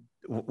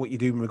what you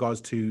do in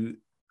regards to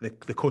the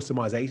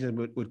customization,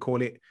 would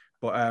call it.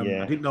 But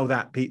I didn't know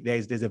that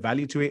there's a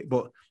value to it.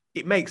 But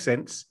it makes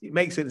sense. It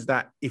makes sense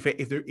that if it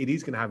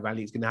is going to have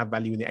value, it's going to have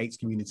value in the apes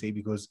community,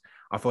 because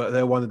I thought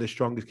they're one of the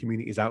strongest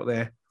communities out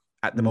there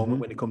at the moment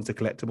when it comes to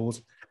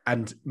collectibles.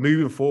 And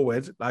moving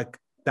forward, like,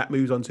 that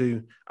moves on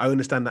to, I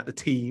understand that the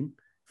team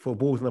for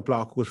Balls on the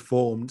Block was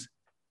formed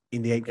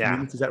in the ape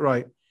community. Is that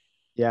right?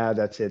 Yeah,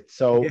 that's it.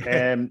 So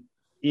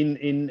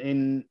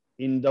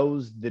in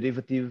those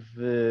derivative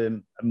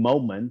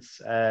moments,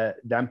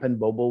 Damp and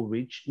Bobo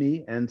reached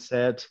me and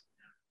said,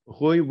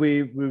 Rui,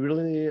 we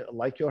really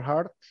like your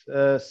heart.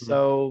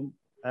 So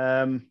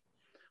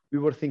we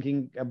were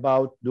thinking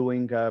about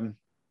doing a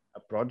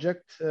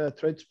project,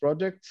 trades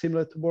project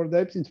similar to Bored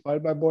Apes,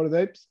 inspired by Bored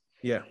Apes.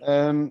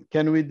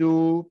 Can we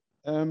do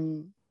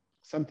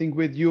something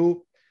with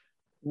you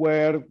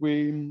where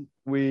we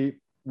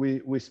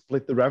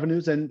split the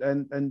revenues and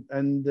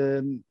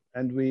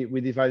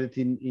we divide it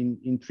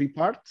in 3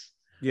 parts?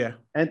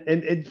 And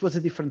it was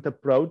a different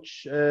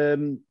approach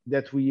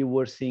that we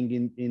were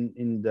seeing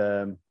in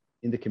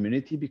the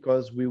community,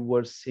 because we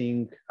were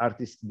seeing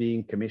artists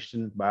being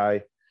commissioned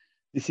by,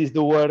 this is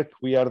the work,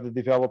 we are the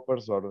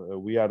developers, or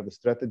we are the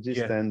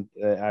strategists, and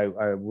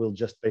I will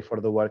just pay for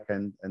the work,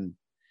 and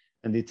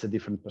it's a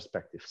different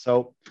perspective.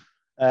 So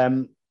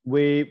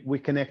we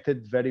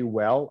connected very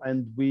well,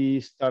 and we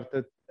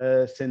started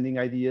sending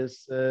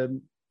ideas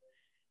in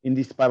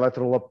this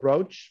bilateral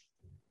approach.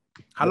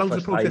 How long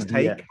does the process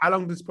take? How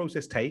long does this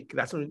process take?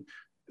 That's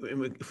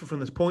from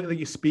the point that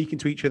you're speaking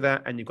to each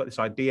other and you've got this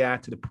idea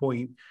to the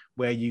point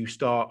where you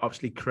start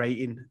obviously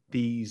creating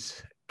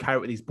these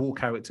ball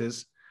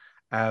characters.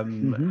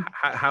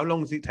 How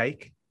long does it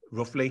take,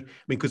 roughly? I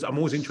mean, because I'm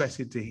always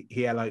interested to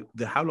hear, like,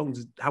 how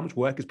much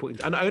work is put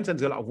into. And I understand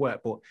there's a lot of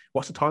work, but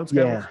what's the time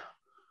scale?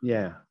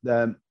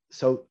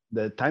 So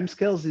the time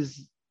scales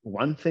is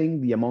one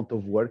thing, the amount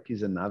of work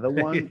is another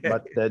one.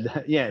 But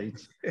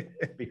it's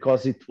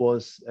because it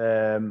was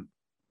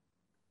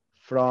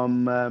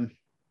from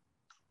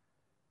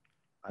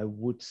I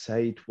would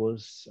say it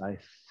was, I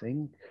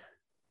think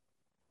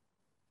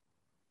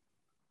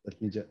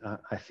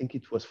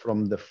it was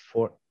from the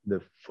 14th or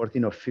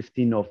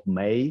 15th of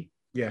May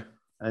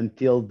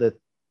until the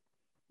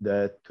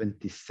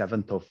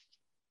 27th of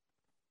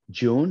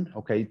June.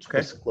 It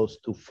was close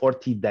to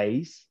 40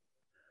 days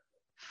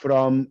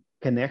from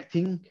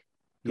connecting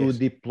to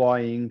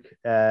deploying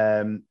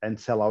and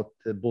sell out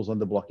bulls on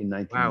the block in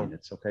 90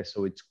 minutes. Okay,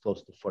 so it's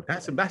close to 40.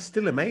 That's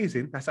still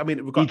amazing. I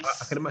mean, I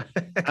can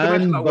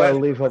imagine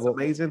unbelievable. That's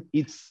amazing.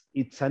 It's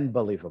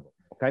unbelievable.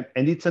 Okay,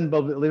 and it's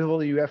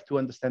unbelievable. You have to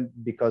understand,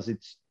 because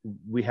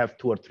we have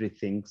 2 or 3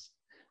 things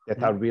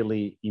that are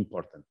really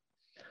important.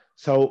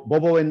 So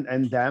Bobo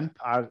and Damp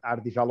are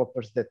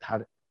developers that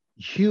are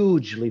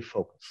hugely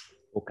focused.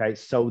 Okay,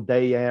 so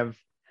they have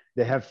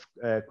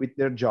quit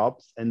their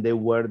jobs, and they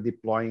were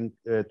deploying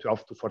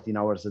 12 to 14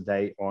 hours a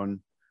day on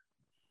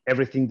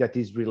everything that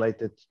is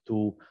related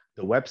to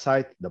the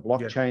website, the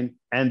blockchain,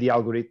 and the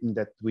algorithm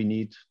that we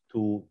need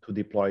to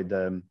deploy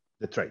the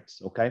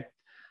trades. Okay,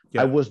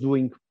 I was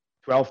doing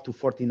 12 to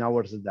 14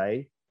 hours a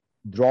day,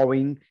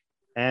 drawing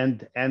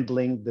and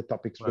handling the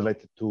topics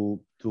related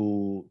to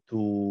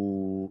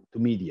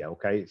media.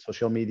 Okay,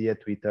 social media,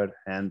 Twitter,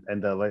 and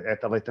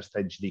at a later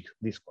stage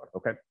Discord.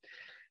 Okay,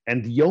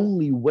 and the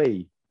only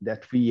way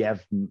that we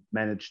have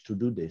managed to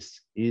do this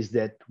is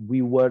that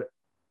we were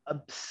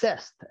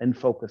obsessed and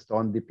focused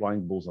on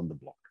deploying bulls on the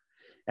block,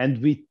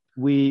 and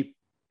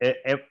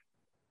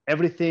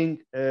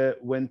everything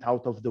went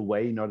out of the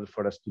way in order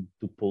for us to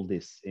pull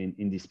this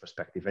in this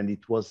perspective. And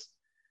it was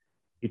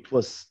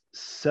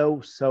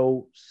so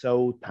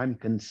time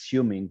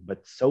consuming,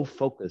 but so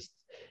focused,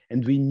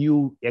 and we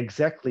knew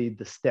exactly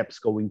the steps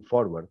going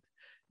forward,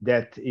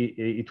 that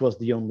it was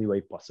the only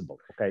way possible.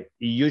 Okay,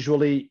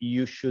 usually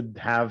you should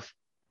have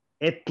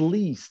at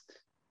least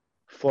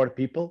 4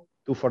 people,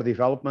 2 for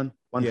development,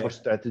 1 for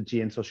strategy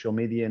and social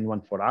media, and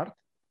 1 for art.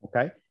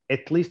 Okay,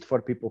 at least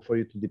 4 people for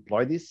you to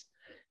deploy this.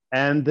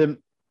 And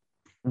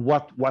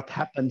what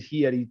happened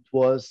here, it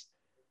was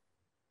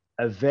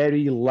a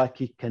very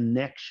lucky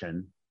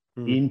connection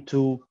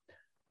into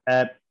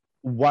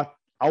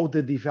how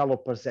the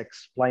developers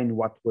explain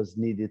what was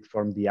needed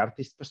from the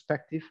artist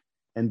perspective,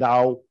 and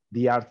how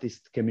the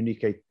artists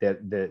communicate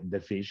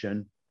the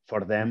vision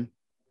for them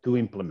to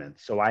implement.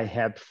 So I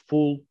had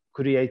full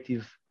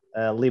creative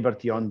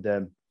liberty on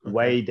the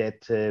way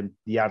that the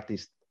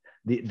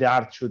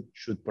art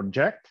should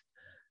project,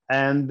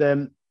 and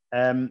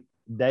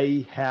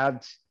they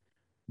had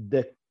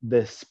the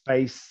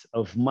space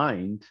of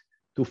mind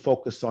to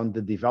focus on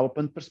the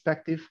development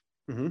perspective,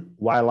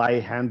 while I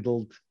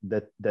handled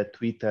the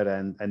Twitter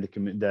and that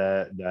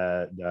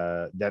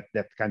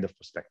kind of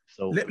perspective.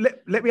 So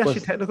let me ask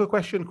you a technical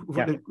question.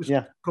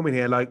 Coming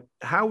here, like,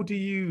 how do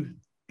you?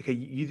 Okay,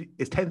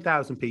 it's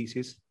 10,000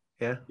 pieces.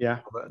 Yeah,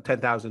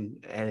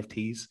 10,000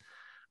 NFTs.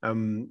 I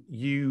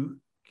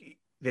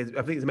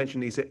think it's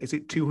mentioned. Is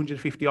it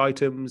 250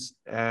 items?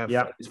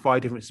 It's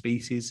 5 different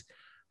species.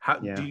 How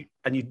do you,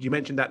 and you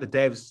mentioned that the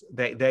devs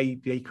they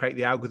create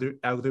the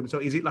algorithm. So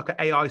is it like an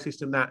AI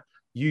system that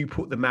you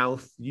put the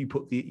mouth, you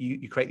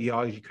create the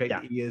eyes, you create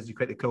the ears, you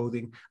create the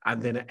clothing, and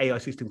then an AI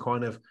system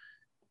kind of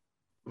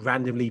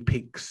randomly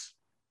picks?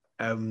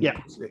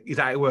 Is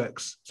that how it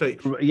works? So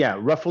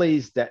roughly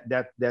is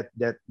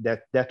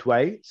that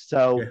way.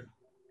 So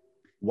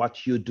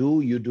what you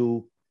do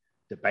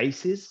the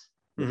bases,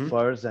 the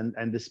furs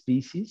and the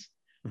species,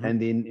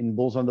 and in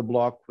Bulls on the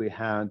Block we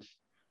had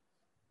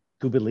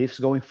 2 beliefs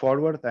going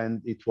forward,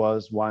 and it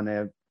was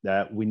one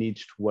that we need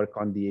to work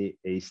on the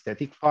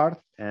aesthetic part,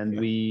 and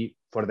we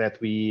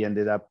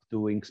ended up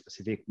doing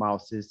specific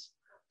mouses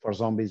for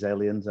zombies,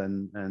 aliens,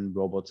 and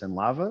robots and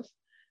lavas.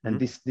 And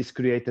this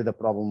created a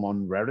problem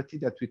on rarity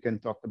that we can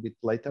talk a bit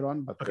later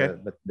on, but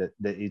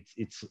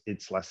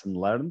it's lesson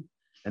learned,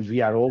 and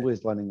we are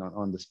always learning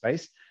on the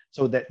space.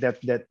 So that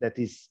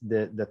is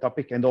the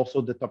topic, and also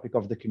the topic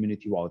of the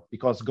community wallet,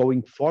 because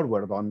going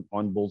forward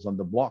on Bulls on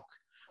the Block,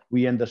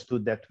 we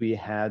understood that we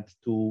had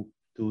to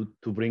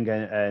bring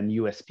an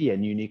USP, a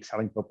unique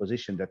selling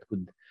proposition that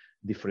could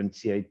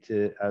differentiate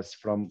us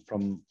from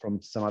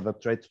some other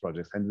trades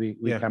projects, and we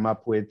came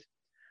up with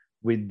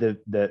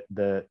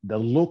the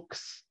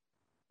looks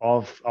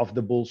of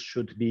the bulls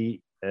should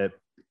be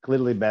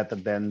clearly better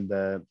than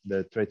the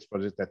trades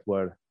projects that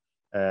were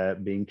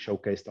being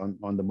showcased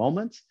on the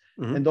moments,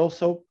 and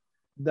also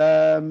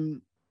the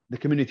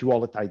community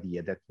wallet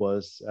idea that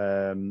was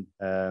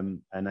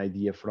an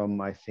idea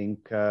from, I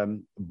think,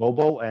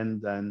 Bobo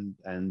and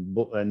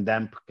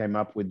Damp came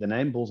up with the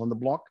name Bulls on the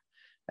Block,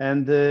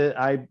 and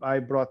I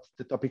brought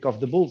the topic of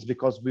the bulls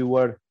because we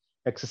were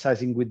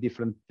exercising with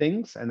different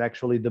things, and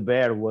actually the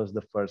bear was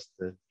the first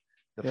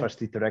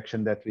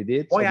iteration that we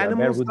did. Why so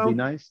animals, the bear would be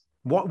nice.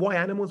 Why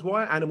animals?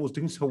 Why are animals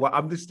doing so well?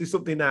 This is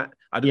something that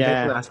I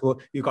didn't ask for.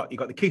 You got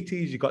the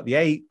kitties, you got the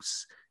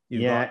apes,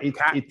 you've got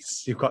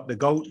cats, you've got the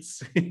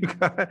goats.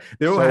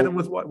 They're all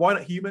animals. Why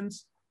not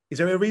humans? Is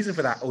there a reason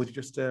for that, or is it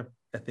just a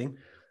thing?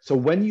 So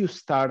when you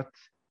start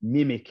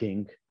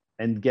mimicking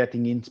and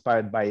getting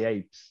inspired by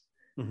apes,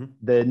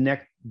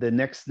 the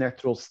next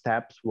natural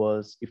steps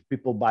was, if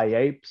people buy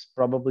apes,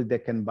 probably they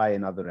can buy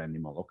another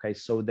animal. Okay,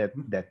 so that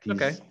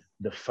is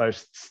the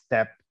first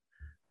step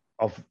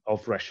of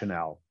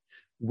rationale.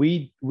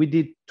 We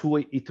did 2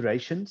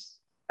 iterations.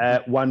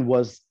 One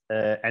was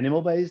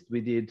animal based.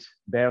 We did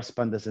bears,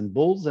 pandas, and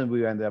bulls, and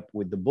we ended up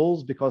with the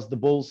bulls because the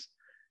bulls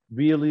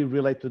really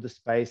relate to the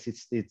space.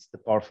 It's the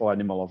powerful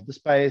animal of the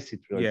space.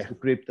 It relates to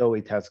crypto.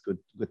 It has good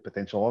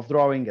potential of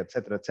drawing,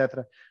 etc.,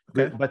 etc.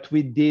 Okay. But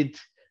we did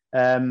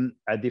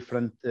a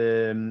different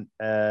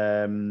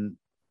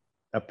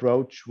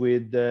approach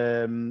with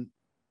a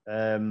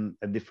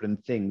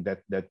different thing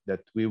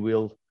that we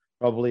will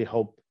probably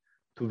hope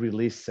to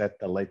release at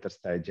a later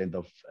stage, end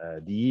of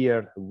the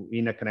year,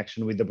 in a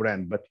connection with the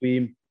brand. But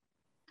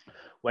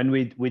when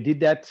we did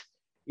that,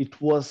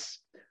 it was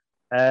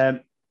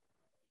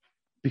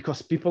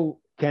because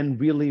people can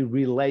really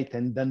relate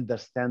and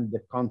understand the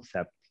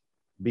concept,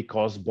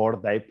 because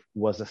Bored Ape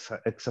was a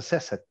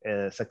success at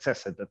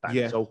the time.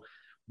 Yeah. So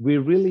we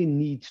really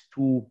need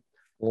to,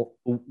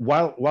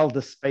 while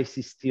the space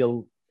is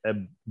still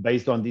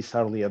based on these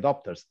early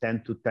adopters,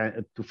 10 to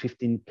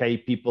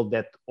 15K people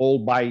that all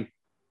buy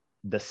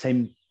the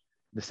same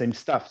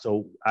stuff.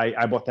 So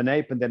I bought an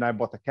ape, and then I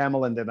bought a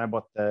camel, and then I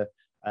bought a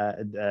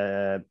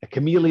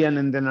chameleon,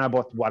 and then I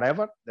bought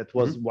whatever. That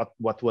was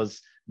what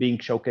was being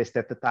showcased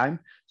at the time.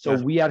 So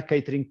we are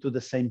catering to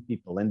the same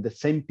people, and the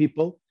same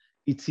people,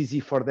 it's easy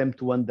for them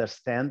to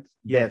understand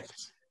that,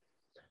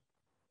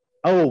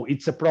 oh,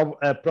 it's a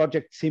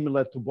project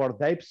similar to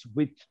Bored Apes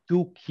with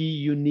two key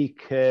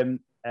unique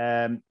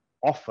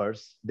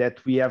offers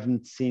that we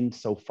haven't seen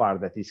so far.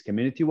 That is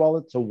Community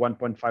Wallet. So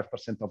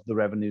 1.5% of the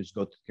revenues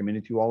go to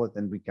Community Wallet,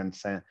 and we can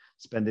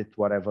spend it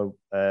whatever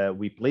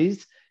we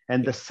please.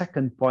 And the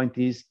second point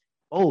is,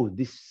 oh,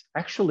 this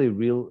actually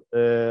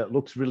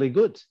looks really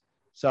good.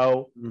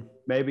 So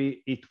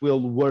maybe it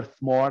will worth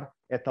more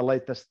at a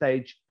later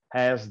stage,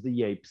 as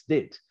the apes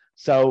did.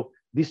 So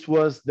this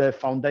was the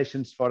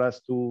foundations for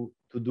us to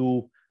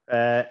do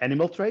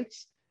animal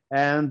traits.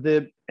 And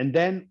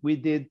then we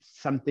did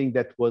something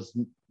that was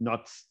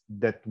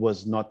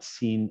not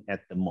seen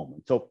at the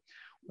moment. So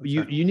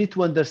you need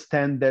to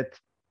understand that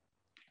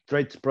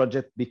traits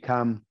project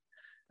become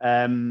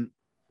a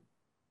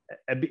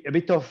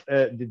bit of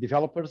the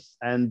developers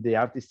and the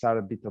artists are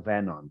a bit of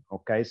anon.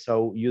 Okay,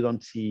 so you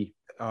don't see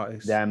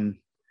them.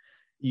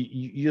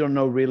 You don't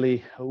know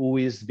really who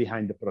is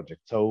behind the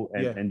project. So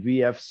and we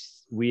have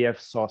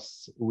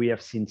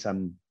seen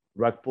some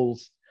rug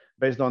pulls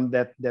based on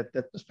that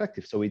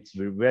perspective. So it's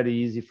very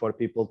easy for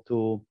people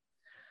to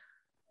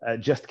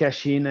just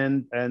cash in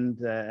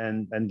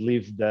and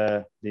leave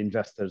the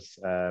investors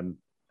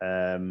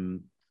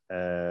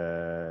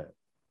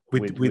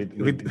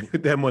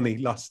with their money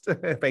lost,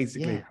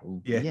 basically.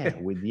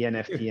 With the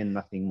NFT and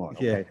nothing more.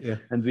 Okay,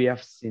 and we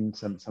have seen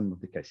some of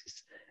the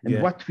cases.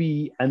 And what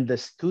we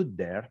understood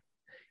there,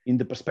 in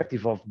the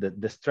perspective of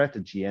the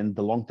strategy and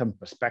the long-term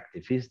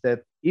perspective, is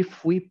that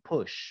if we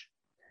push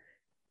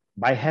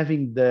by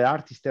having the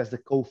artist as the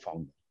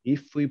co-founder,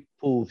 if we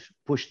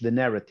push the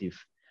narrative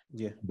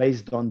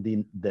based on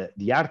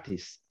the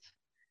artist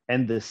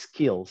and the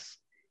skills,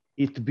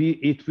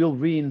 it will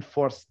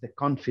reinforce the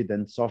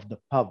confidence of the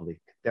public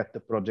that the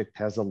project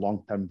has a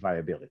long-term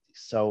viability.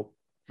 So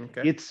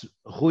it's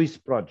Rui's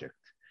project,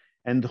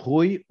 and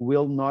Rui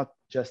will not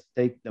just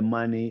take the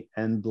money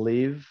and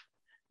leave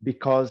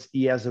because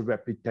he has a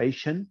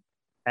reputation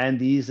and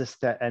he is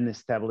an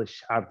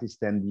established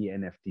artist in the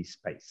NFT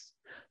space.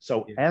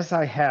 So as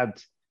I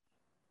had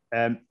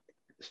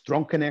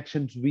strong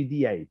connections with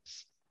the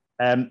apes,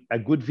 a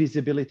good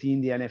visibility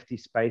in the NFT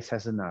space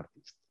as an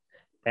artist,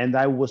 and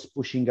I was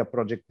pushing a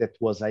project that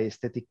was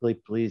aesthetically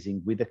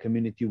pleasing with a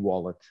community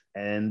wallet.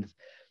 And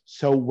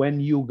so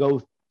when you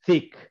go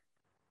thick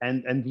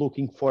and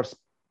looking for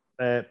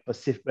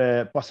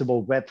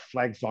possible red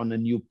flags on a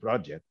new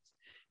project,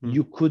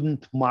 you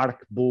couldn't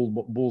mark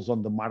bulls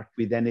on the mark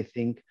with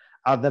anything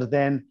other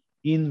than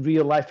in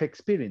real life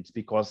experience,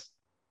 because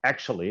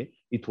actually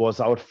it was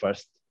our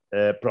first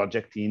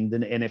project in the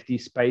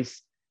NFT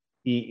space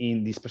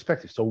in this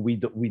perspective. So we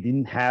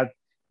didn't have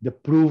the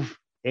proof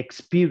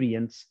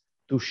experience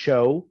to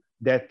show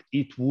that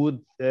it would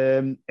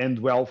end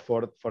well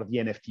for the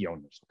NFT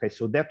owners. Okay,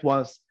 so that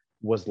was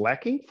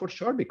lacking for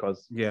sure,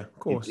 because of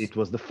course it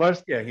was the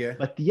first.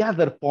 But the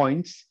other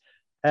points,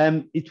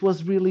 it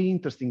was really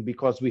interesting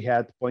because we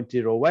had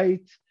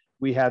 0.08,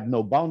 we had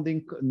no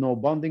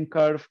bounding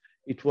curve.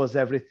 It was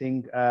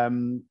everything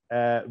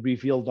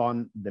revealed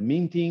on the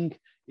minting.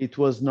 It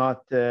was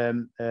not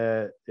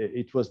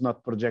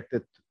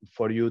projected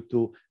for you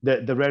to,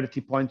 the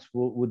rarity points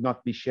would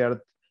not be shared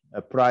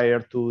prior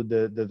to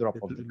the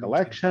drop of the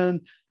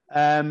collection.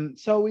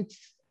 So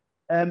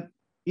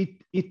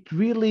it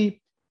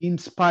really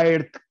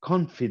inspired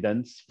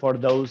confidence for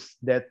those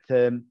that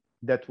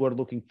were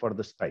looking for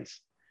the space.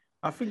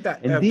 I think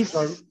that, and this,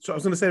 so I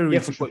was going to say, I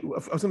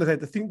was going to say,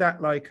 the thing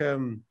that, like,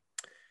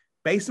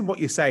 based on what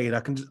you're saying,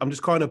 I'm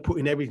just kind of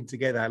putting everything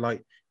together,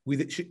 like,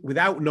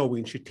 without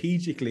knowing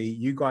strategically,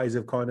 you guys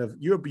have kind of,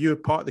 you're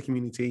part of the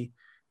community,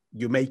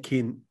 you're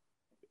making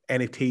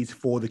NFTs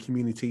for the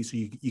community, so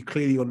you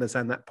clearly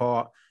understand that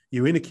part.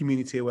 You're in a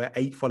community where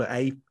ape follow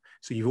ape,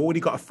 so you've already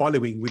got a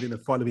following within a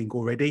following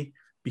already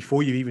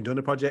before you've even done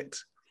a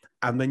project.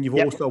 And then you've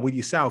also, with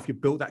yourself,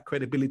 you've built that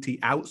credibility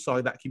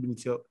outside that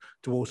community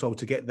to also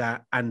to get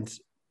that. And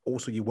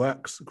also your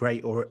work's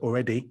great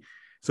already.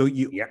 So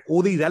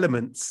all these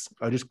elements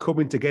are just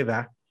coming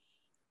together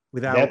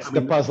without. That's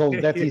the puzzle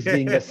that is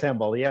being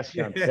assembled. Yes,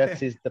 Sean,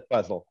 that is the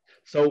puzzle.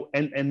 So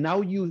and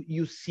now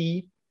you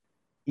see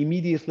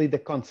immediately the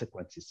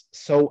consequences.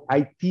 So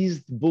I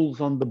teased Bulls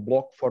on the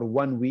Block for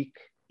 1 week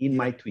in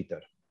my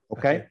Twitter.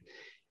 Okay.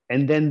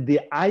 And then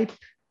the hype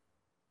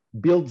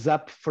builds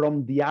up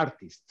from the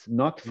artists,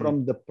 not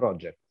from the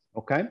project.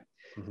 Okay.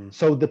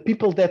 So the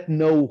people that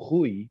know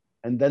Rui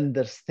and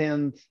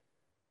understand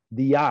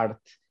the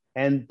art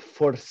and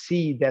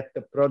foresee that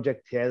the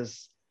project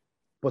has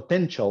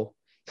potential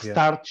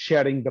start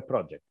sharing the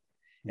project.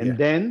 And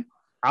then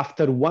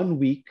after 1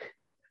 week,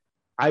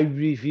 I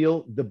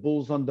reveal the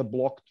Bulls on the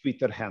Block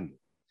Twitter handle.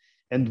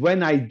 And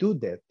when I do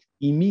that,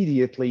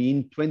 immediately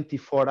in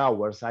 24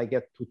 hours, I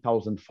get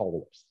 2,000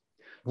 followers.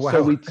 Wow.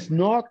 So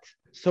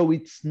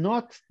it's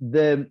not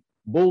the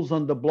Bulls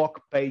on the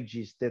Block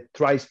pages that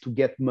tries to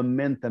get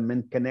momentum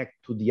and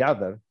connect to the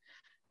other.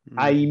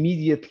 I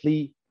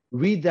immediately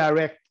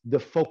redirect the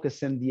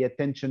focus and the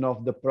attention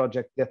of the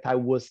project that I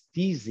was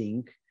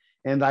teasing,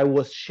 and I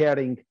was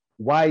sharing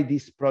why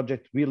this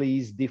project really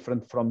is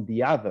different from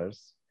the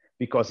others,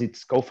 because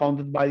it's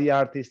co-founded by the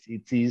artist.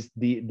 It is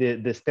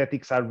the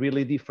aesthetics are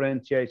really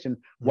differentiation.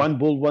 One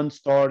bull, one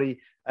story.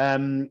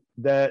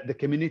 The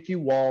community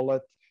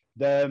wallet,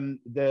 the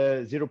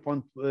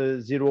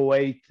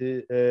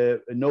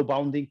 0.08 no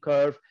bounding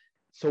curve.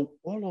 So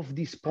all of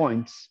these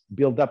points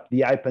build up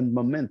the hype and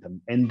momentum.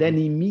 And then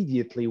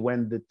immediately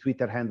when the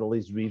Twitter handle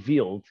is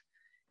revealed,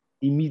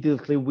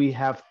 immediately we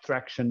have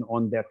traction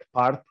on that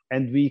part,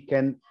 and we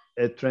can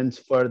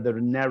transfer the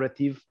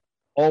narrative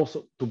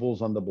also to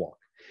Bulls on the Block.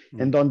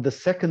 And on the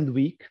second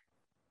week,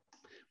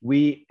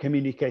 we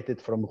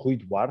communicated from Rui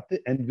Duarte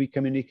and we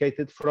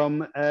communicated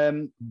from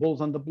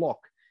Bulls on the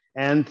Block.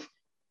 And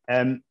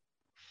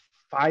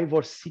 5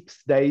 or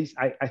 6 days,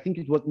 I think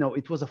it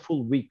was a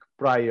full week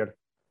prior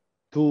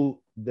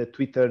to the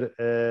Twitter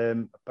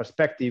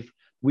perspective,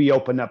 we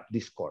open up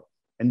Discord.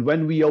 And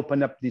when we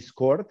open up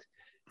Discord,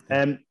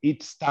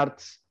 it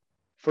starts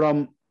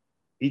from,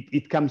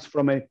 it comes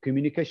from a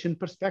communication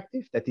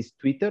perspective, that is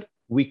Twitter.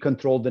 We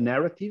control the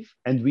narrative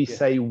and we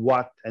say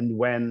what and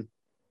when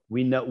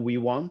we know we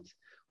want.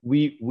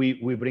 We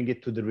bring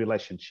it to the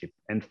relationship.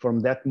 And from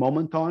that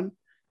moment on,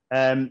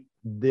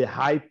 the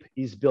hype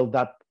is built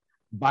up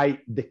by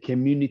the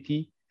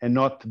community and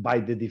not by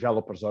the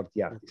developers or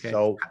the artists. Okay.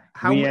 So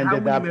how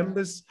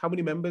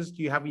many members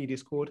do you have in your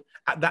Discord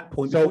at that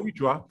point before you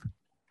drop?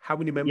 How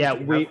many members do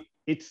you have?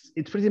 It's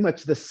pretty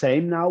much the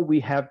same now. We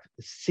have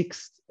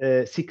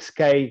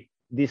 6K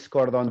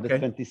Discord on the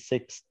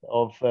 26th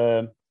of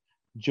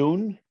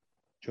June.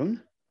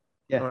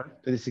 Yeah,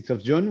 26th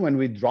of June when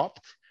we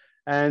dropped.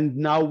 And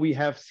now we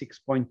have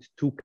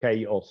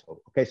 6.2K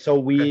also. Okay, so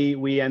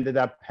we ended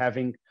up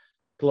having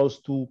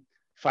close to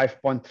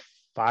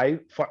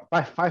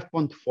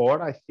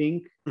 5.4, I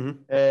think,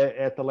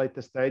 at a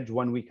later stage,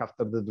 1 week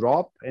after the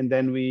drop. And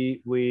then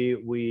we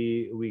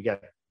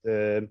get,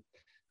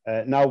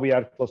 now we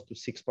are close to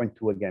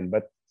 6.2 again.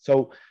 But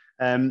so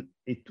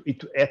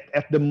it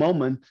at the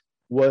moment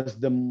was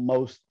the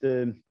most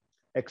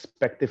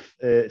expected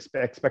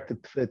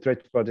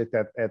trade project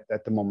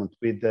at the moment,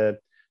 with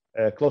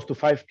close to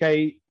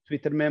 5K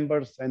Twitter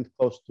members and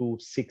close to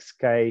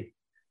 6K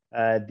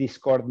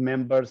Discord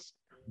members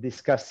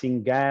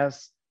discussing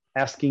gas,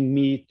 asking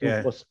me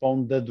to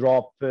postpone the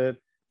drop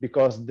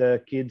because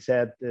the kids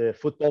had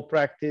football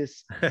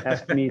practice,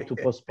 asked me to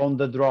postpone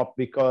the drop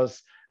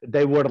because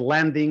they were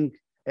landing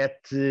at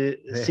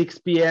 6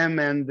 p.m.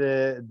 and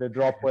the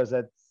drop was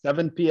at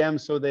 7 p.m.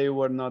 So they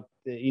were not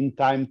in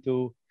time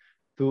to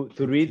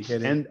reach.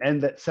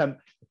 And some,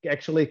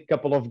 actually a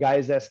couple of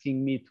guys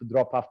asking me to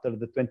drop after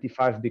the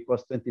 25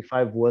 because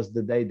 25 was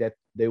the day that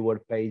they were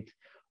paid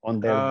on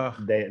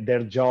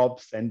their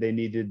jobs and they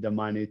needed the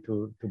money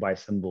to buy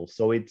some bulls.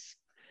 So it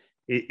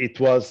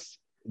was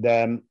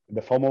the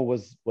FOMO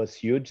was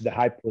huge, the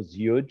hype was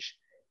huge,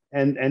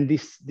 and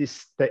this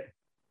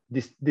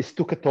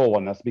took a toll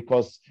on us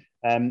because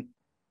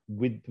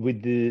with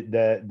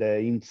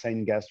the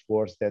insane gas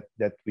wars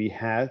that we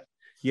had,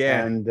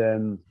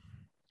 and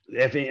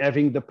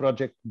having the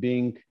project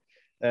being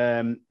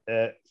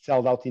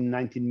sold out in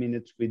 19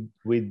 minutes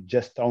with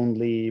just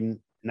only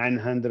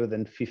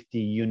 950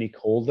 unique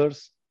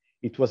holders,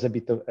 it was a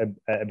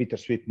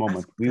bittersweet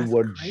moment. That's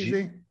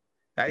crazy.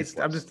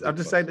 I'm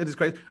just saying that it's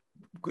crazy.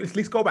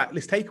 Let's go back.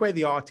 Let's take away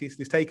the artist.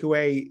 Let's take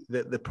away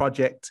the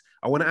project.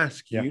 I want to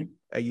ask you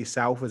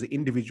yourself as an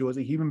individual, as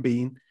a human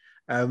being,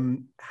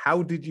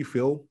 how did you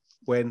feel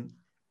when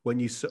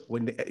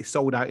it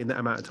sold out in that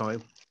amount of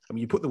time? I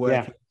mean, you put the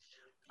work in.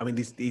 I mean,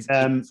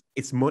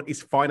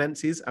 it's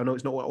finances. I know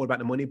it's not all about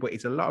the money, but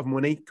it's a lot of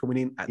money coming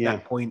in at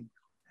that point.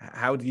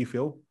 How do you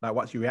feel? Like,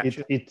 what's your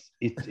reaction?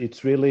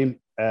 It's really,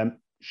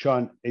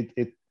 Sean.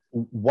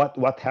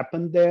 What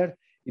happened there?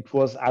 It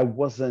was I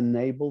was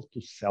unable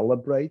to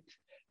celebrate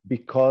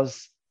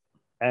because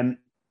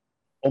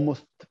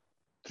almost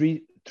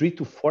 3,000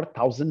 to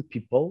 4,000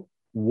 people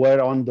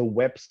were on the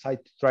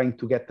website trying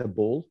to get a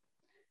bull,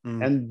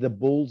 and the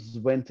bulls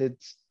went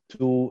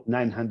to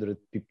 900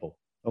 people.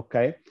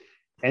 Okay,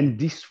 and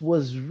this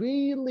was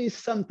really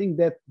something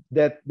that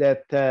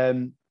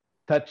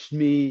touched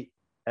me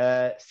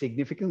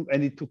significantly,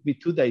 and it took me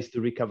 2 days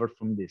to recover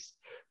from this,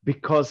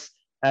 because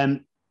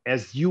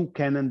as you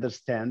can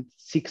understand,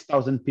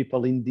 6,000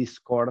 people in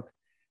Discord,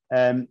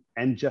 and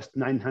just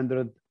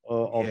 900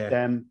 of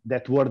them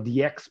that were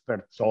the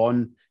experts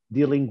on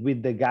dealing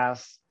with the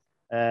gas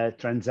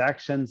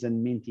transactions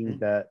and minting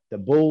the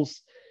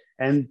bulls.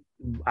 And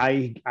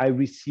I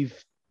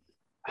received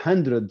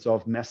hundreds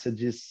of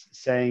messages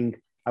saying,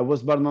 I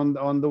was born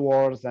on the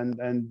wars, and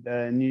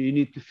you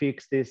need to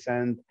fix this,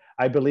 and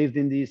I believed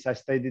in this, I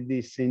studied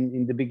this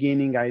in the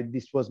beginning,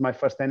 this was my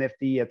first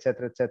NFT,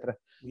 etc., etc.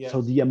 Yes.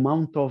 So the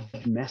amount of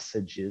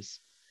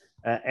messages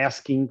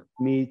asking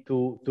me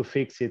to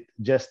fix it,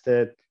 just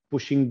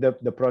pushing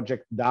the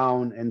project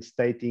down and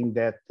stating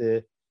that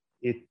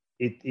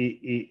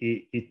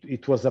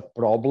it was a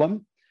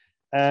problem,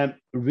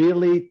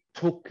 really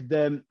took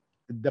the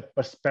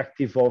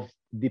perspective of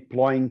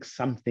deploying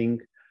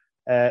something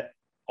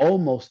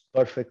almost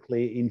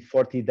perfectly in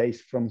 40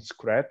 days from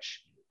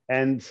scratch,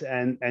 and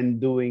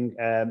doing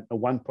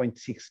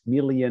 1.6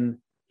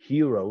 million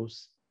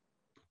euros,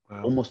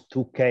 wow, almost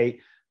 2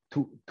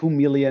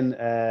 million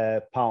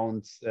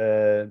pounds,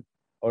 no,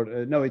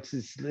 it's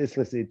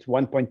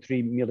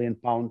 1.3 million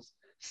pounds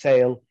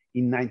sale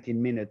in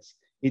 19 minutes.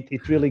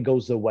 It really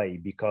goes away,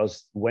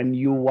 because when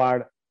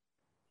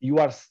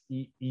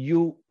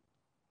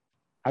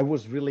I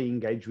was really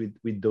engaged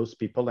with those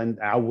people, and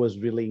I was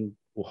really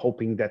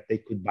hoping that they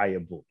could buy a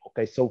bull.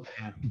 Okay, so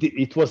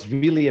it was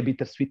really a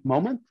bittersweet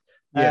moment.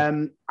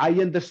 I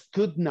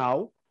understood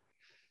now.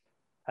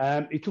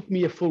 It took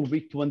me a full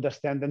week to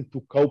understand and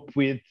to cope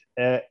with.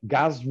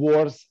 Gas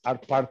wars are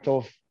part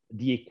of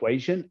the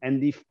equation,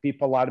 and if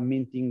people are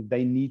minting,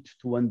 they need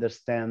to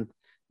understand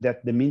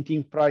that the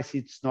minting price,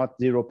 it's not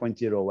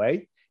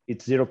 0.08,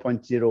 it's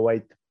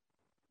 0.08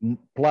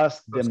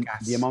 plus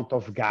the amount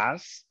of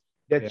gas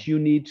that you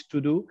need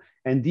to do.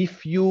 And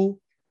if you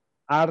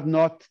are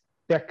not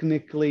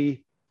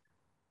technically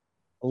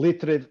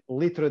literate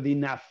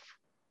enough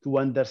to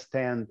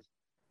understand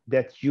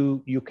that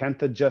you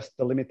can't adjust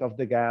the limit of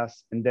the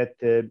gas, and that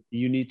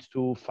you need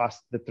to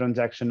fast the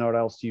transaction, or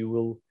else you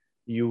will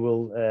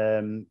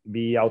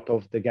be out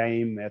of the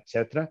game,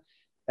 etc.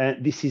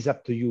 This is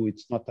up to you.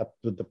 It's not up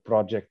to the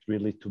project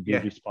really to be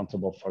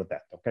responsible for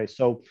that. Okay,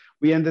 so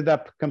we ended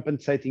up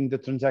compensating the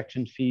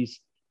transaction fees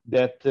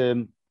that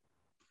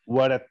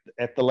were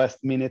at the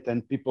last minute,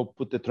 and people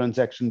put the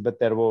transaction, but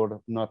there were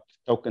not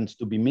tokens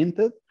to be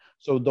minted.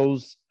 So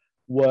those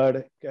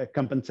were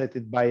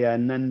compensated by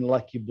an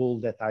unlucky bull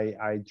that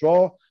I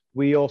draw.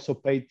 We also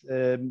paid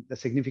a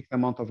significant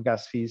amount of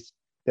gas fees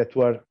that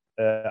were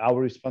our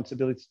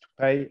responsibility to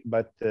pay,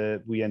 but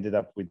we ended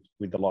up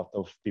with a lot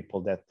of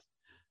people that.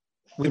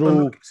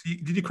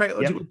 Did you create?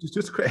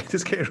 Just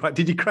get it right.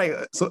 Did you create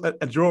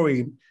a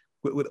drawing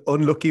with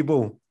unlucky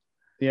bull?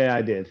 Yeah,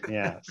 I did.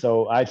 Yeah,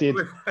 so I did.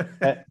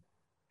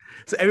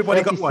 So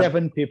everybody got one.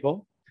 47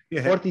 people.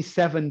 Yeah.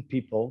 47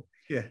 people.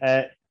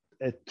 Yeah.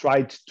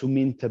 Tried to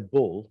mint a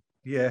bull.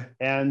 Yeah.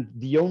 And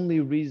the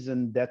only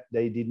reason that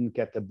they didn't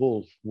get a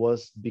bull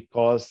was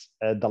because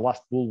the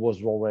last bull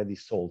was already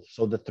sold.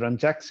 So the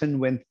transaction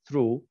went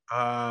through,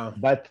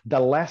 but the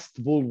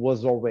last bull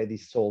was already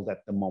sold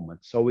at the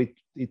moment. So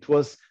it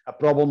was a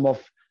problem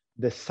of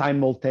the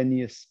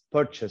simultaneous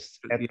purchase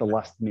at the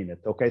last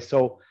minute. Okay,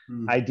 so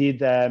I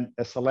did a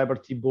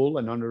celebrity bull,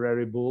 an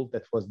honorary bull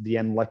that was the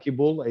unlucky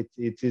bull.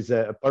 It is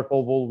a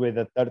purple bull with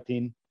a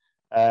 13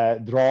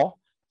 draw.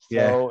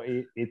 So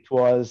it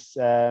was,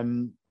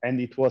 and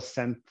it was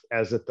sent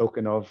as a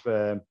token of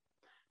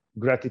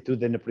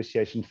gratitude and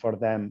appreciation for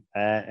them,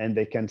 and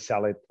they can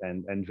sell it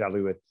and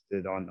value it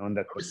on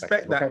that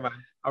perspective. Respect that, man.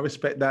 I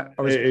respect that.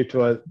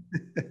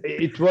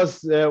 It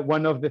was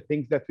one of the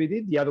things that we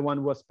did. The other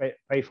one was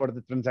pay for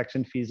the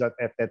transaction fees at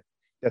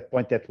that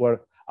point that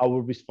were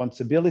our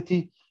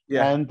responsibility.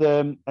 Yeah. And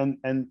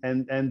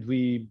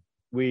we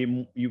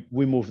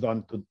moved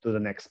on to the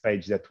next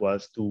page, that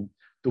was to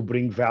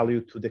bring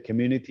value to the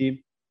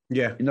community.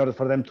 Yeah. In order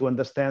for them to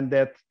understand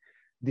that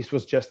this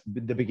was just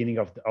the beginning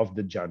of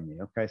the journey.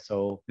 Okay,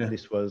 so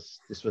this was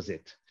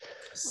it.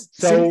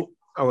 So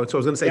I was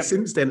going to say,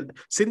 since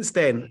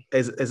then,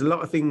 there's a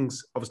lot of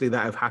things obviously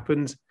that have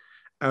happened.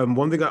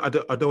 One thing I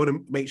don't want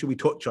to make sure we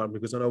touch on,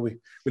 because I know we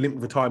link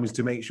with the time, is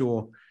to make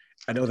sure.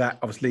 I know that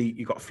obviously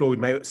you got Floyd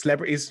Mayweather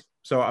celebrities,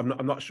 so I'm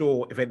not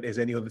sure if there's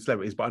any other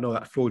celebrities, but I know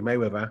that Floyd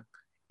Mayweather,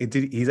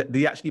 did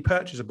he actually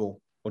purchase a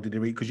ball, or did he?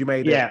 Because you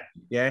made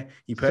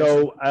he purchased.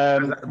 So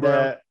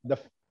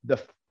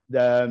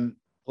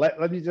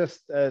Let me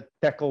just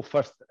tackle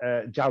first.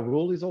 Ja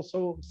Rule is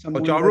also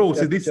someone. Ja Rule.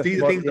 So these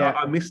things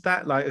I missed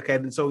that. Like,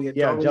 okay, so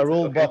Ja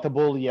Rule bought a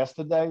bull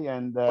yesterday,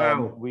 and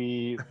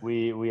we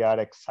are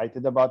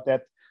excited about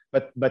that.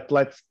 But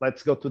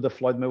let's go to the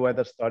Floyd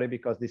Mayweather story,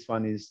 because this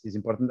one is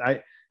important.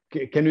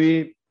 Can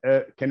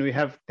we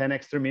have 10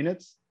 extra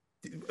minutes?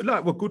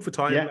 Like, we're good for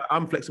time. Yeah. Like,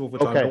 I'm flexible for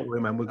time. Okay. Don't worry,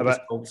 man. Let's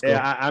go.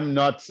 Yeah, I'm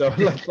not. So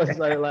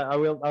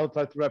I'll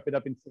try to wrap it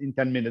up in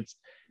 10 minutes.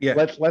 Yeah.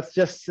 Let's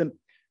just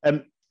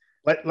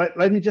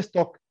let me just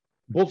talk.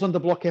 Bulls on the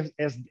Block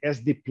has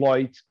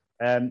deployed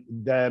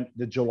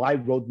the July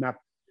roadmap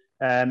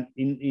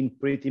in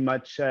pretty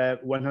much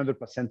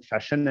 100%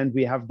 fashion, and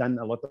we have done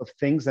a lot of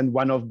things. And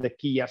one of the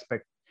key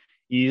aspects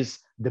is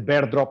the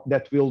bear drop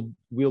that we'll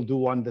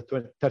do on the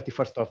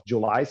 31st of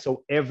July.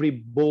 So every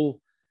bull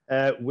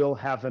will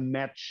have a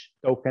match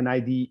token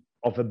ID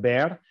of a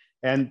bear,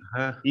 and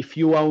if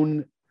you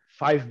own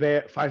five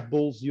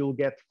bulls, you'll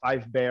get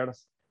 5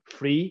 bears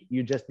free.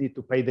 You just need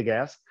to pay the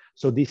gas.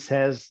 So this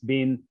has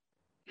been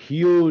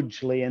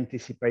hugely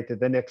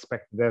anticipated and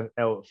expected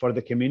for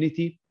the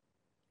community.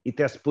 It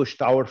has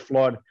pushed our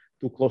floor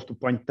to close to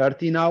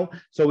 0.30 now.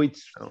 So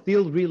it's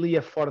still really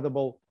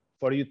affordable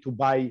for you to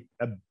buy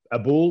a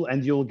bull,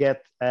 and you'll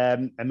get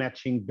a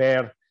matching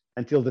bear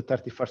until the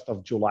 31st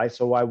of July.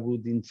 So I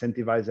would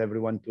incentivize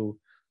everyone to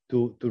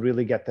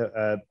really get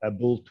a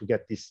bull to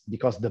get this,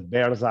 because the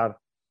bears are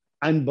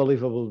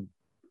unbelievable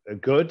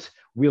good.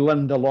 We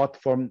learned a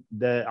lot from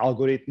the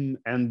algorithm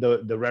and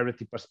the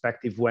rarity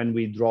perspective when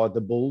we draw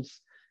the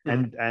bulls,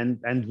 and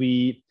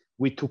we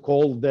took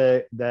all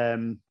the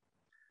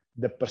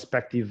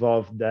perspective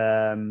of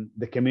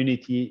the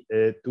community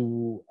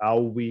to how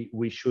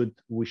we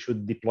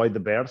should deploy the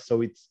bears.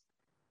 So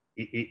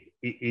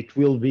it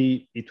will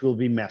be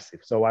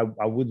massive. So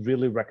I would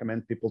really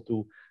recommend people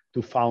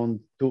to find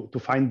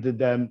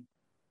the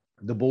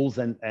bulls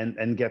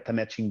and get a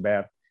matching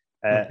bear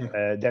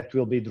that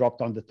will be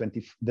dropped on the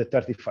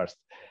 31st.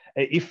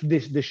 If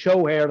the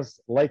show airs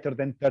later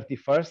than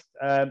 31st,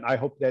 I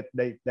hope that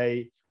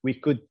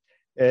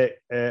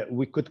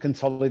we could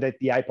consolidate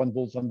the hype on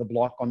Bulls on the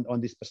Block on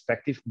this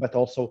perspective, but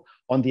also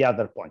on the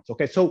other points.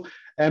 Okay, so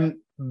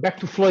back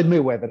to Floyd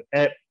Mayweather.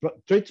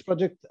 Trades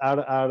projects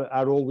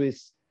are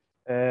always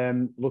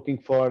looking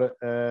for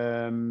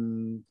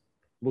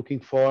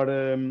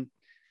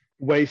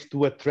ways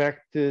to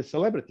attract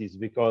celebrities,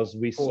 because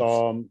we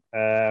saw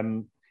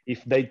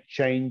if they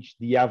change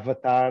the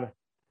avatar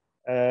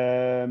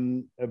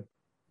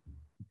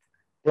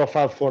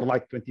profile for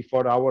like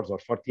 24 hours or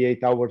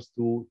 48 hours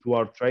to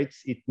our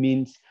trades, it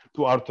means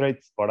to our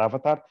trades or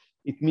avatar,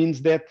 it means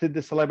that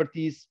the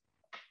celebrity is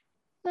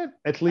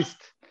at least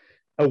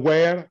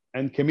aware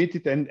and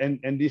committed,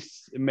 and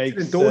this makes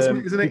it's an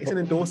endorsement, isn't it? It's an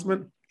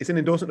endorsement. It's an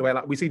endorsement the way,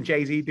 like we've seen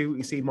Jay-Z do,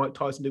 we've seen Mike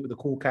Tyson do it with the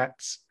Cool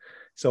Cats.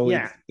 So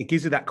yeah, it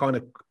gives you that kind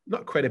of,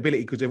 not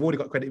credibility, because they've already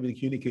got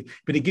credibility in the community,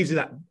 but it gives you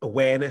that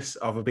awareness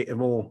of a bit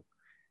more,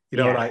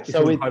 like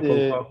so high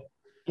profile.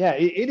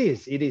 It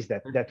is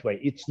that way.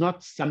 It's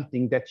not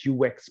something that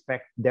you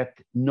expect that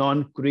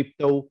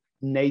non-crypto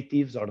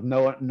natives or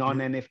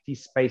non-NFT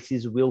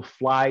spaces will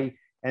fly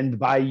and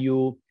buy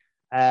you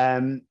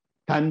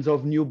tons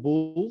of new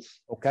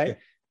bulls. Okay.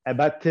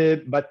 But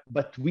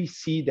we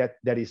see that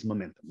there is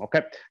momentum.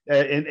 Okay.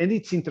 And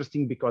it's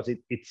interesting because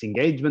it's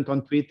engagement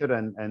on Twitter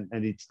and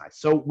it's nice.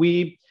 So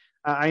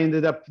I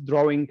ended up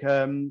drawing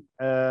in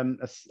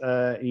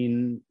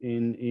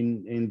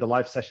the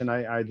live session.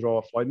 I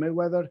draw Floyd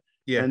Mayweather.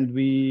 Yeah. And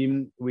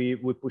we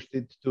pushed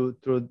it through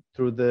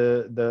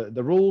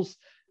the rules,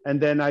 and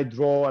then I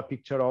draw a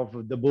picture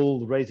of the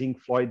bull raising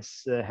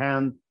Floyd's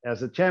hand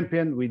as a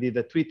champion. We did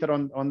a tweet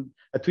on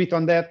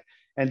that,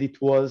 and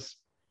it was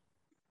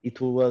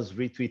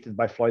retweeted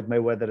by Floyd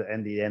Mayweather,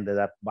 and he ended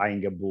up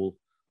buying a bull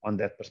on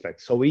that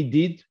perspective. So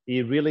he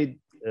really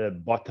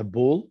bought a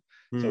bull.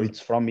 So it's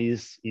from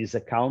his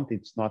account.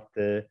 It's not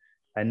an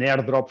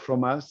airdrop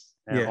from us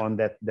on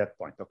that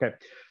point. Okay.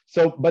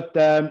 So but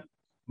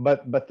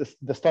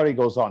the story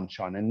goes on,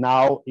 Sean, and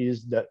now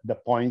is the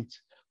point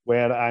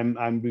where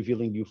I'm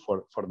revealing you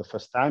for the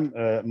first time.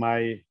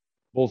 My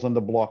Bulls on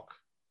the Block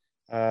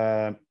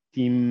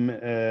team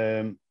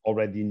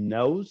already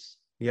knows.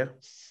 Yeah.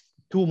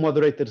 2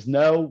 moderators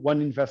know,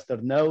 1 investor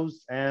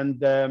knows,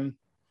 and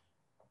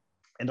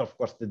of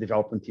course the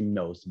development team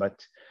knows.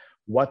 But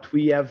what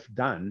we have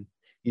done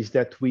is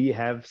that we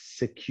have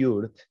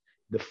secured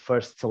the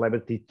first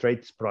celebrity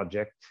trades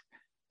project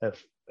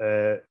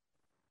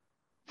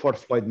for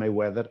Floyd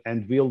Mayweather,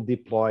 and we'll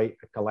deploy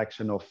a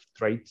collection of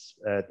trades.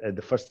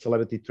 The first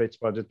celebrity trades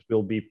project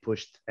will be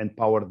pushed and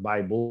powered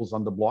by Bulls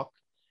on the Block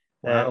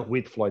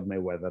with Floyd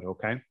Mayweather.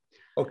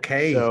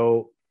 Okay.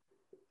 So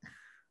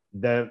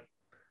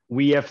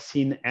we have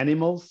seen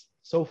animals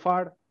so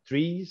far,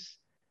 trees,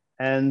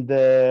 and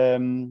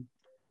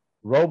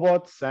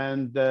robots,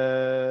 and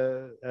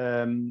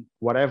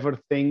whatever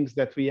things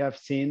that we have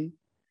seen.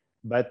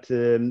 But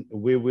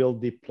we will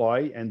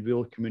deploy and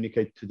we'll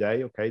communicate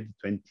today. Okay, the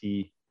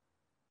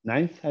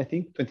 29th, I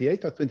think,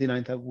 28th or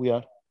 29th. We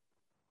are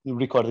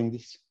recording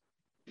this.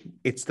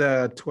 It's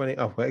the 20.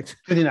 Oh wait,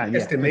 29.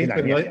 Yes,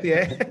 29th.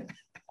 Yeah.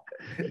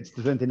 It's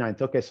the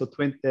 29th. Okay, so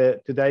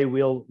today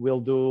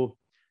we'll do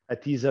a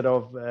teaser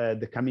of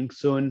the coming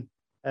soon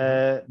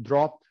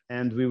drop,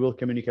 and we will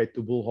communicate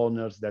to bull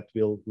owners that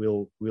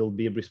will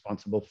be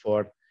responsible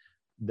for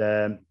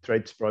the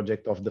trades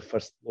project of the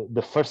first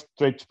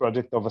trades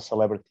project of a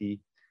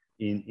celebrity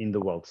in the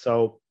world.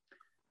 So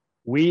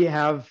we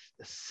have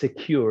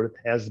secured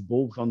as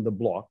Bulls on the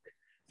Block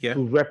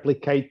to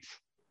replicate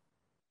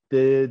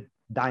the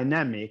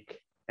dynamic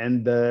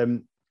and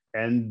the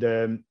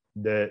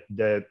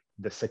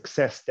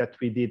success that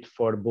we did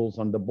for Bulls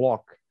on the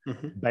Block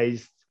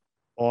based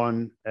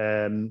on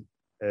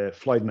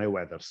Floyd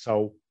Mayweather.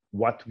 So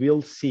what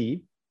we'll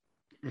see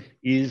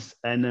is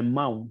an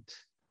amount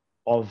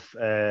of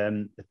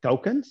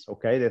tokens,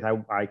 okay, that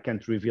I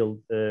can't reveal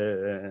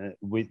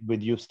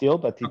with you still,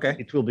 but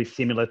it will be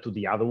similar to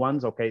the other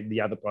ones, okay,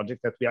 the other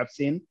project that we have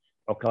seen,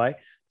 okay.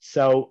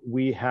 So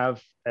we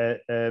have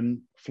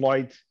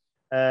Floyd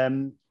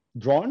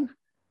drawn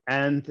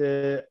and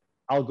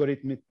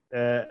algorithmic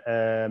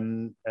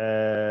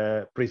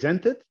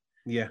presented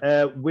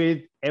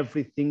with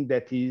everything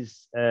that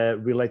is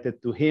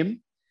related to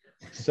him.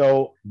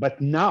 So,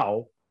 but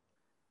now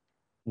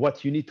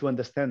what you need to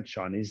understand,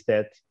 Sean, is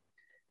that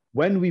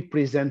when we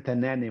present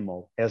an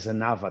animal as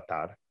an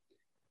avatar,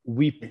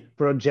 we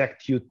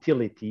project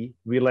utility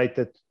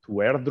related to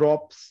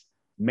airdrops,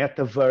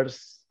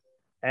 metaverse,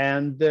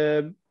 and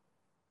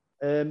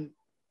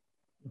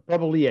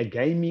probably a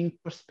gaming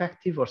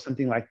perspective or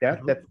something like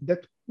that.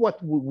 That's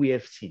what we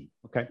have seen,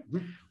 okay?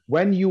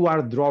 When you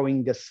are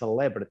drawing a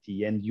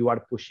celebrity and you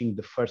are pushing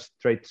the first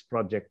trades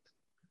project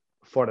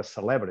for a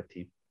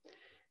celebrity,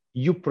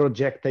 you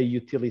project a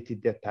utility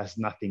that has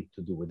nothing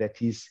to do with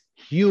that, is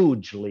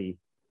hugely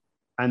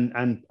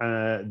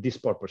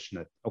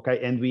disproportionate,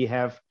 okay? And we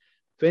have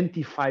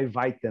 25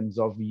 items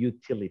of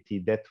utility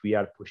that we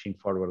are pushing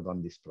forward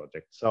on this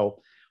project.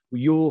 So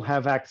you'll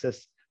have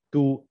access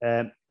to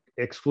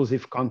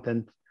exclusive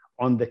content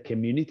on the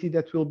community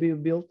that will be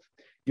built.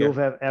 You'll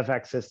have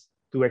access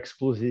to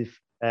exclusive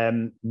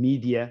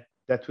media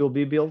that will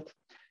be built.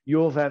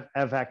 You'll have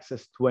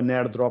access to an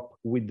airdrop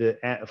with the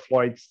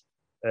Floyd's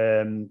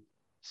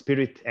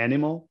spirit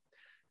animal.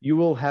 You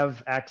will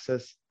have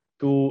access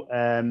to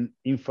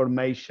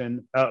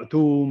information,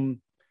 to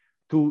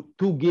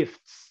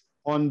gifts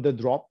on the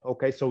drop.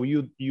 Okay, so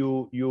you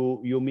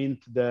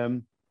mint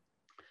the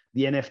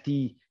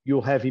NFT.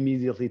 You'll have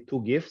immediately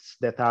 2 gifts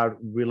that are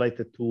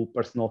related to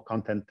personal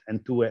content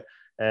and to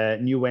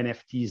new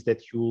NFTs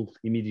that you'll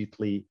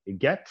immediately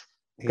get.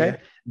 Okay,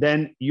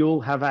 then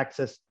you'll have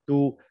access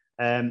to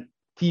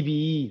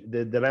TBE,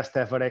 the best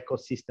ever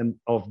ecosystem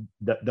of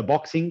the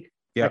boxing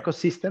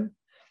ecosystem.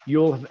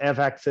 You'll have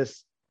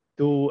access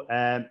to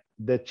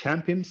the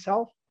champ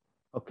himself,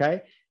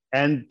 okay?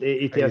 And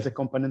it has a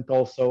component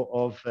also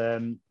of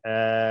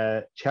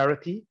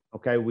charity,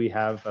 okay? We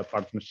have a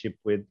partnership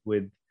with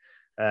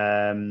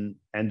and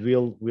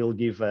we'll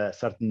give a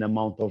certain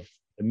amount of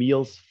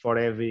meals for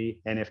every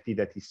NFT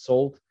that is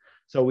sold.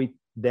 So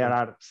there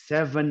are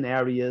 7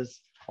 areas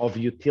of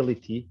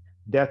utility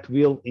that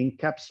will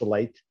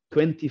encapsulate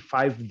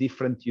 25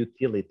 different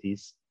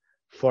utilities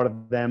for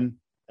them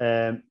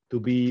to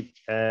be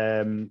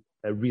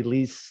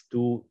released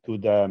to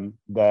the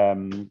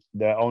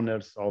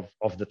owners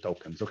of the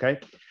tokens, okay?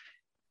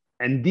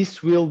 And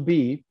this will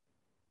be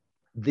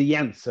the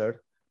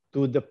answer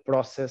to the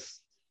process.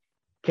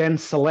 Can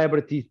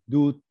celebrity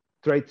do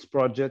trades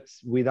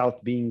projects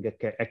without being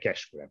a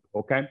cash grab,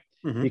 okay?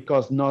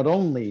 Because not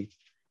only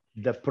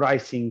the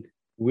pricing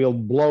will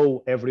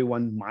blow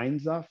everyone's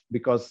minds off,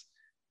 because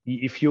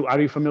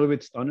are you familiar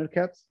with Stoner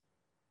Cats?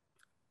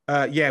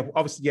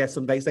 Obviously,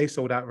 some days they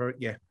sold out.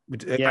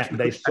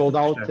 They sold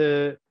out.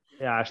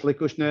 Ashley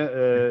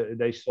Kushner,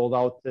 they sold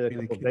out a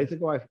couple of days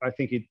ago. I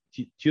think it's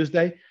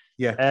Tuesday.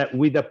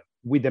 With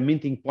a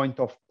minting point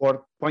of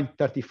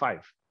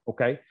 0.35.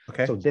 Okay.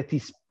 So that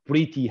is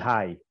pretty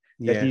high.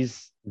 That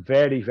is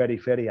very, very,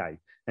 very high.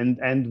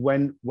 And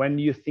when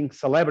you think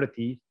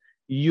celebrity,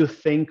 you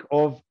think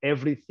of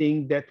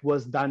everything that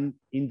was done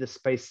in the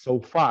space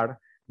so far.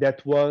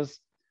 That was,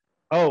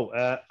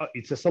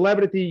 it's a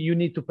celebrity. You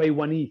need to pay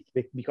 1 ETH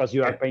because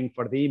you are paying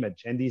for the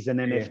image, and it's an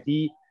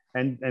NFT.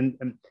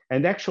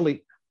 And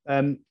actually,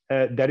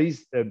 there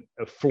is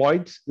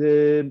Floyd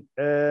dropped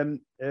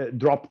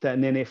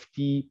an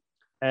NFT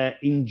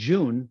in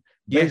June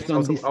based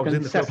on this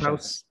conception.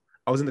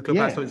 I was in the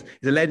clubhouse, so it's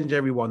a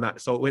legendary one.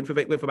 So it went for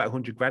about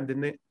 100 grand,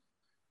 didn't it?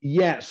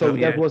 So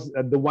that was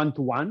the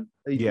 1-to-1.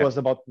 It was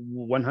about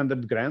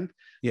 100 grand.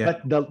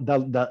 But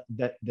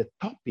the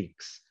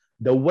topics,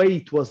 the way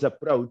it was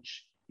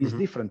approached is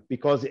different,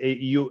 because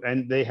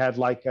they had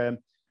like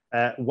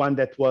one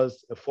that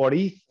was 4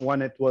 ETH, one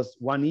that was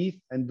 1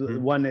 ETH, and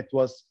one that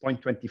was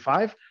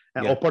 0.25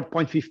 or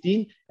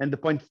 0.15, and the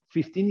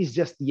 0.15 is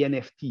just the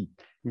NFT.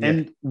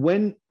 And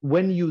when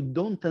you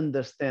don't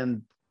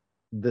understand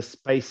the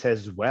space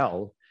as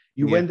well,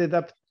 you ended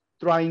up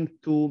trying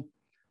to,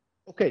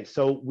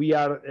 so we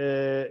are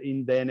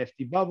in the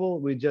NFT bubble,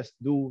 we just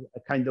do a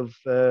kind of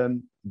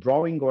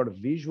drawing or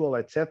visual,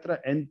 etc.,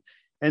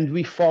 and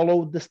we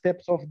follow the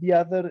steps of the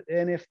other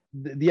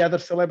the other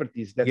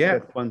celebrities that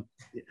want,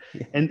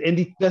 and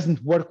it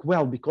doesn't work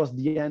well, because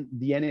the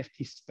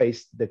NFT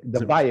space,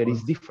 the buyer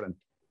is different.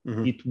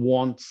 It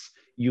wants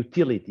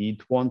utility.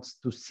 It wants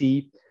to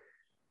see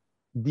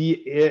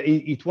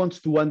it wants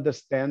to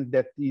understand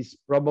that is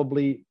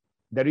probably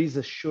there is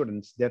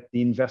assurance that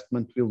the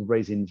investment will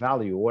raise in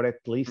value, or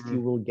at least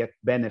you will get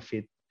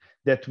benefit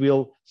that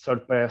will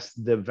surpass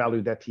the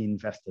value that he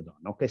invested on.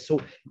 Okay, so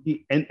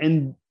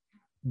and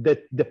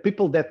the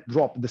people that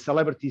dropped, the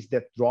celebrities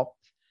that dropped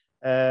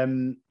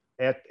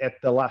at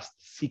the last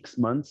 6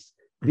 months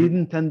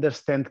didn't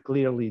understand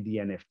clearly the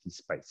NFT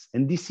space,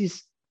 and this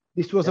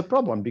was a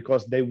problem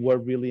because they were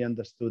really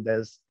understood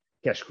as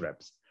cash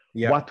grabs.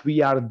 What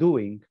we are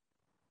doing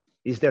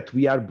is that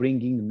we are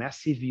bringing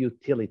massive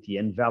utility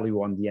and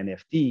value on the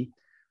NFT.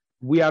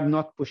 We are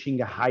not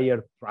pushing a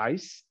higher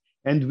price,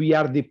 and we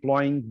are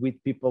deploying with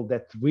people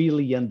that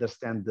really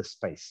understand the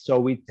space.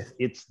 So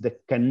it's the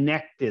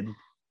connected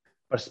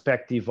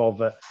perspective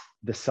of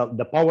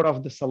the power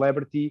of the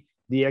celebrity,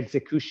 the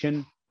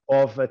execution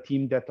of a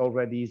team that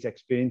already is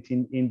experienced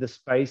in the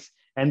space,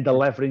 and the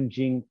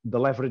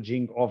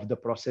leveraging of the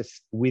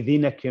process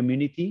within a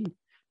community,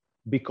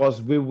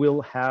 because we will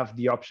have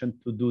the option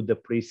to do the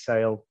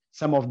pre-sale,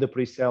 some of the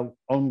pre-sale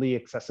only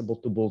accessible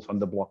to Bulls on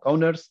the Block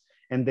owners,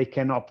 and they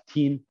can opt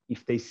in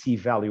if they see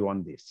value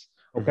on this.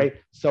 Okay,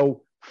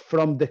 so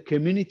from the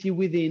community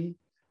within,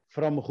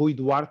 from Rui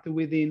Duarte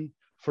within,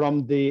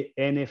 from the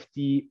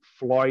NFT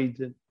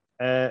Floyd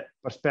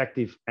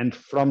perspective, and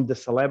from the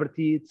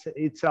celebrity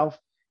itself,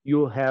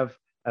 you have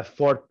a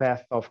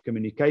 4-path of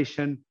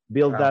communication,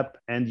 build up,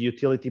 and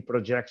utility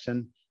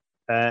projection.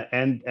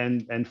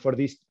 And for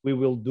this, we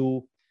will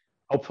do,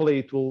 hopefully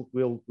it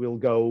will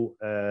go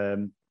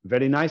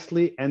very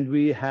nicely. And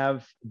we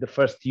have the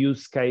first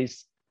use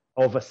case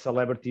of a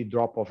celebrity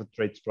drop of a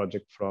trades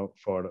project for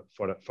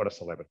a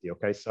celebrity.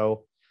 Okay,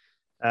 so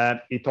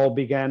it all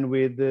began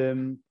with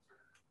a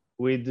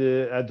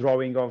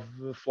drawing of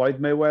Floyd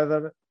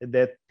Mayweather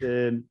that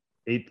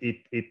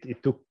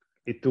it took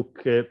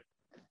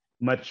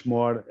much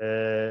more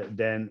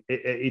than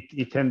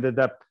it ended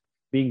up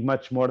being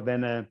much more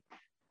than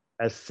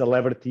a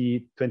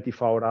celebrity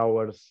 24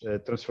 hours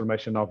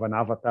transformation of an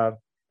avatar,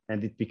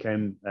 and it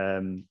became a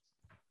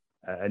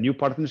new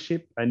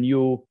partnership, a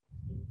new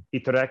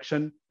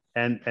interaction,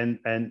 and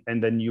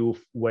a new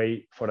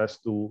way for us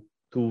to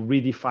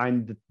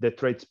redefine the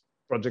trades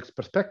project's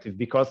perspective,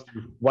 because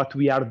what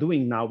we are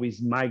doing now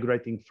is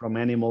migrating from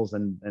animals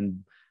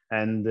and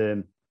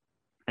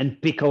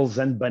pickles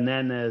and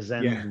bananas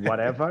and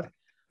whatever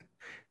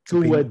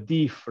to a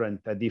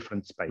different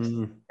space.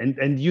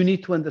 And you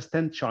need to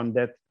understand, Sean,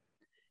 that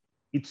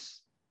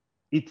it's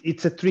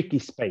a tricky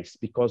space,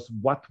 because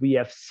what we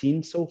have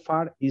seen so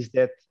far is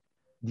that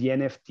the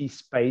NFT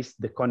space,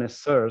 the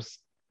connoisseurs,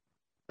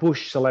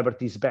 push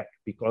celebrities back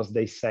because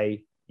they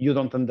say, you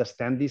don't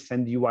understand this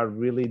and you are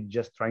really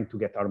just trying to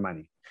get our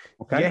money.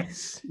 Okay.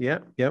 Yes. Yeah.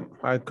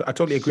 I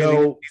totally agree.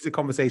 So, it's a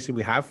conversation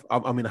we have.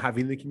 I mean,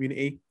 having the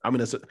community. I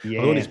mean, I was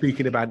only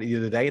speaking about it the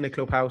other day in a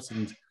clubhouse,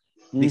 and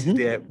this is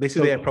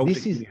the approach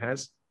that he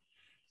has.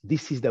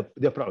 This is the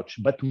approach.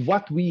 But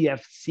what we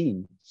have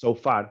seen so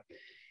far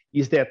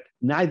is that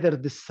neither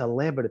the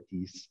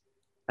celebrities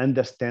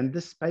understand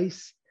the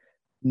space,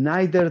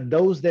 neither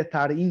those that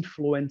are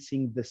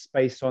influencing the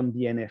space on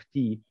the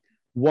NFT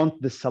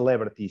want the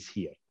celebrities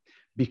here.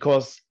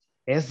 Because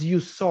as you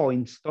saw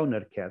in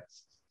Stoner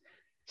Cats,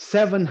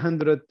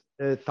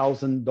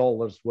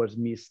 $700,000 was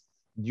missed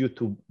due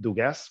to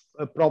gas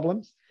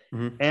problems,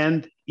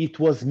 and it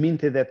was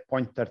minted at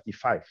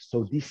 0.35.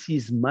 So this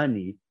is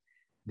money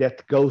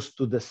that goes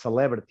to the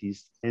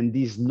celebrities and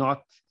is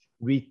not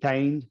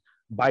retained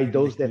by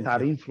those that are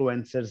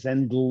influencers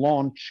and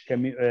launch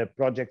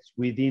projects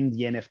within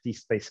the NFT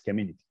space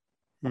community.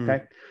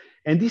 Okay,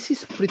 and this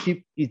is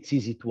it's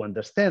easy to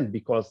understand,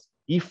 because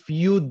if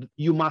you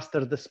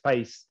master the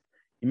space,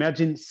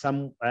 imagine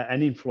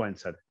an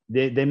influencer,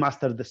 they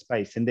master the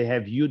space and they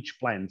have huge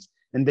plans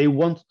and they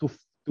want to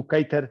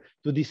cater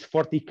to these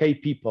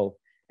 40K people,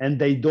 and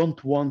they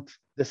don't want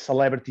the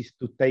celebrities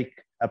to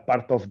take a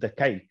part of the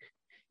cake.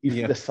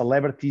 If the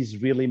celebrities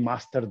really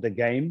master the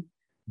game,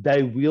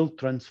 they will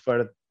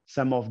transfer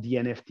some of the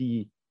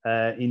NFT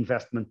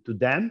investment to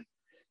them.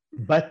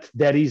 But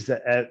there is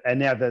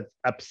an added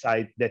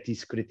upside that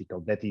is critical.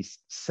 That is,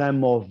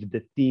 some of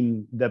the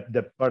team,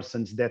 the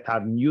persons that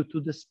are new to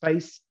the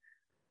space,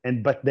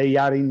 but they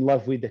are in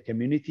love with the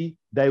community,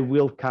 they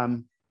will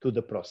come to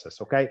the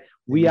process. Okay,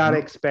 we are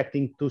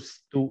expecting to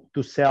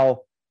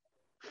sell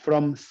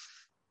from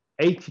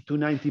 80 to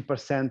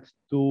 90%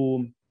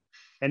 to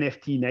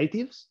NFT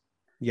natives.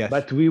 Yes,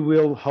 but we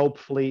will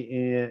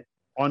hopefully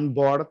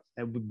onboard,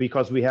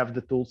 because we have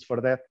the tools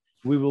for that.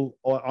 We will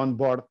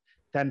onboard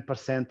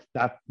 10%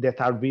 that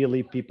are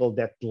really people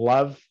that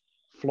love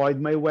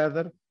Floyd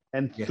Mayweather,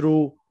 and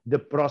through the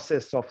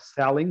process of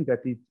selling,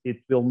 that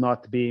it will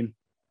not be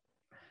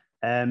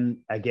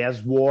a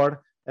gas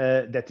war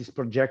that is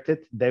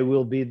projected. They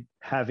will be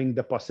having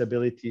the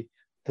possibility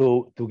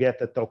to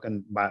get a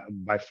token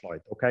by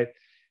Floyd. Okay,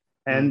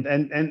 and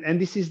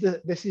this is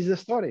the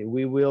story.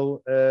 We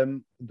will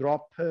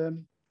drop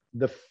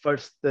the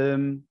first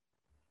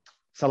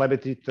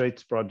celebrity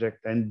traits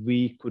project, and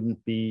we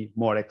couldn't be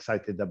more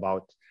excited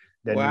about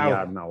than we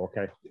are now.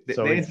 Okay,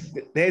 so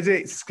there's an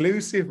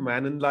exclusive,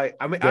 man, and like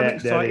I'm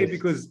excited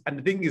because, and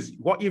the thing is,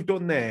 what you've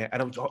done there,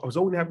 and I was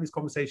only having this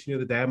conversation the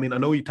other day. I mean, I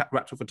know you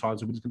wrapped up for time,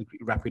 so we're just going to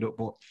quickly wrap it up,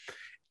 but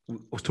I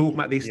was talking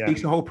about this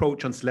whole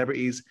approach on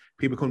celebrities,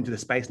 people coming to the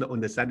space, not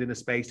understanding the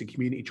space, the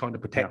community, trying to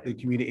protect the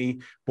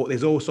community. But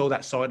there's also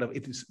that side of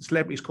if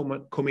celebrities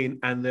come in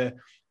and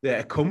they're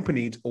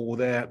accompanied or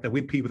they're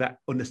with people that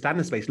understand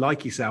the space,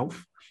 like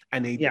yourself,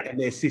 and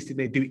they're assisting,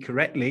 they do it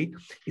correctly,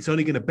 it's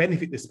only going to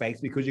benefit the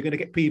space because you're going to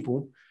get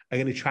people are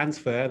going to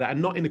transfer that are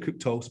not in the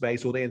crypto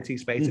space or the NFT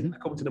space and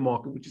come to the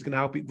market, which is going to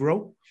help it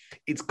grow.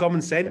 It's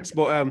common sense,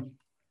 but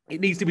it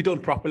needs to be done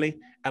properly.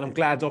 And I'm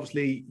glad,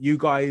 obviously, you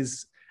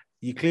guys,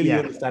 you clearly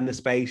understand the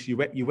space.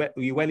 You're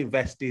well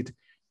invested.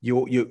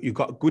 You've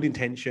got good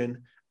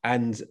intention,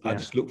 and I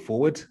just look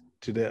forward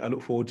to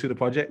the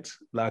project.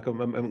 Like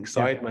I'm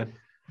excited, man.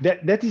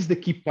 That is the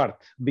key part,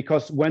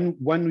 because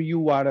when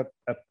you are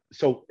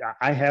so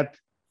I had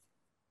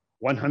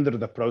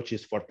 100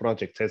 approaches for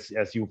projects,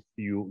 as you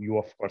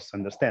of course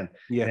understand.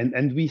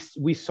 And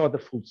we saw the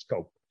full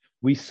scope.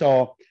 We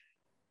saw,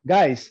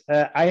 guys,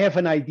 I have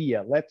an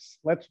idea. Let's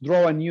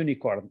draw a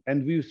unicorn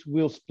and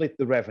we'll split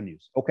the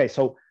revenues. Okay,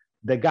 so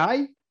the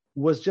guy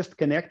was just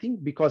connecting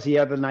because he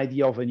had an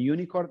idea of a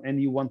unicorn and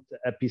he wanted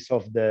a piece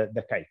of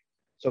the cake.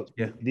 So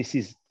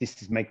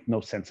this makes no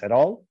sense at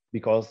all,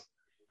 because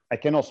I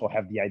can also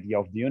have the idea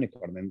of the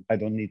unicorn and I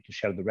don't need to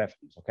share the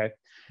revenues. Okay.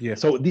 Yeah.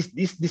 So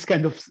this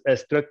kind of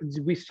strategy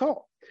we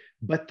saw,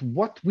 but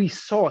what we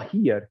saw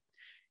here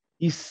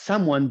is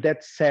someone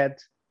that said,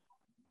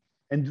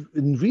 and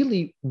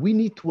really we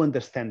need to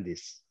understand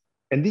this,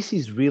 and this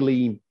is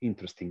really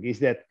interesting, is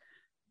that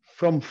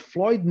from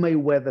Floyd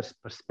Mayweather's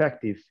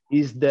perspective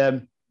is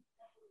the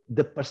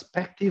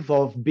perspective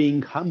of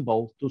being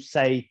humble to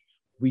say,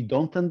 we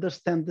don't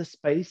understand the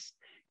space,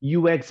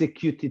 you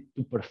execute it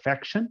to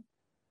perfection,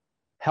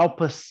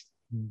 help us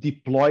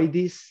deploy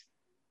this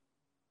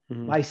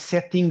by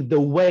setting the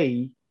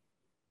way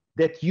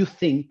that you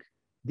think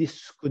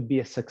this could be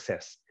a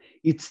success.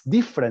 It's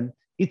different.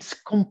 It's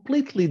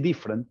completely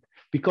different,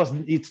 because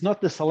it's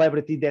not the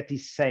celebrity that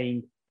is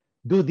saying,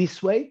 do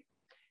this way.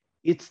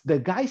 It's the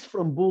guys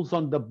from Bulls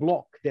on the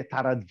Block that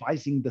are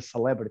advising the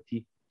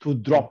celebrity to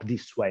drop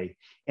this way.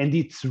 And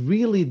it's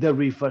really the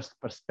reverse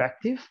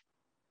perspective.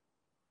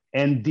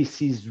 And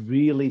this is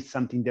really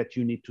something that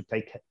you need to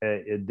take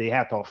the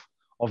hat off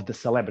of the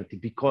celebrity,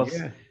 because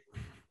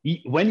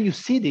when you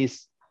see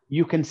this,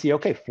 you can see,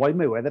 okay, Floyd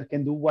Mayweather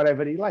can do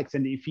whatever he likes.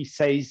 And if he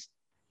says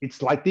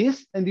it's like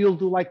this, and he'll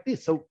do like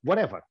this, so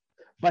whatever.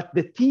 But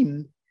the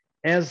team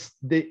has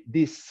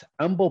this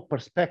humble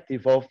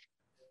perspective of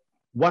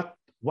what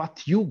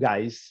you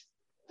guys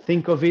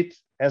think of it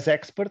as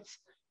experts.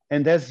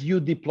 And as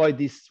you deploy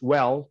this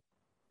well,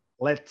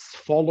 let's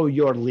follow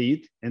your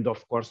lead. And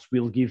of course,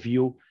 we'll give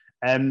you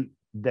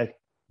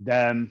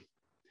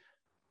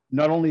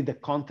not only the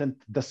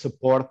content, the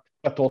support,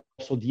 but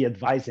also the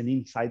advice and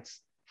insights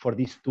for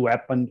this to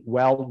happen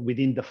well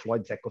within the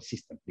Floyd's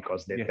ecosystem,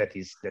 because that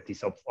is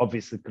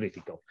obviously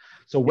critical.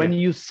 So when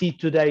you see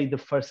today the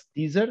first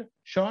teaser,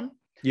 Sean,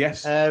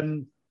 bear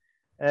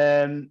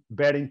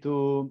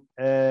into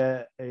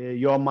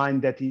your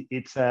mind that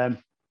it's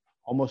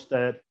almost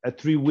a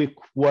 3-week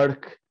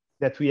work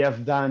that we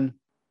have done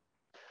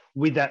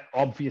with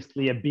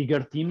obviously a bigger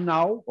team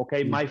now.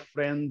 Okay, my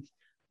friend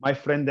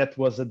that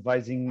was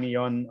advising me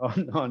on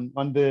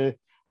the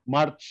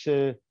March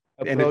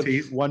approach,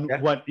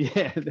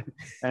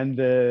 and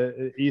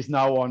he's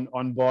now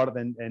on board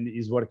and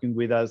is working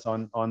with us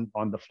on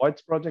the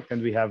Floyd's project,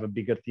 and we have a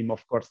bigger team,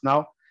 of course,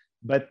 now.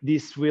 But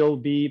this will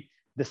be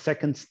the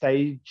second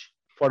stage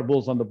for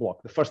Bulls on the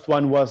Block. The first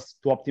one was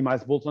to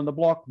optimize Bulls on the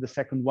Block. The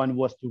second one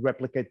was to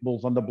replicate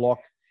Bulls on the Block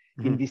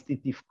in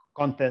distinctive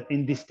content,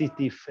 in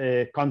distinctive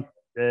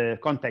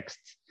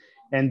contexts,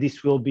 and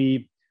this will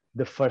be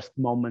the first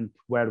moment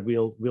where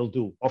we'll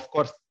do. Of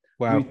course,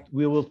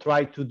 we will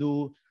try to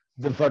do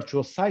the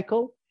virtual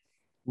cycle.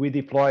 We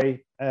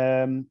deploy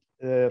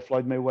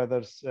Floyd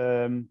Mayweather's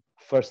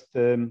first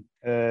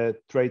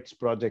trades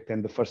project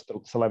and the first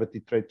celebrity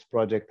trades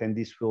project, and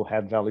this will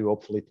have value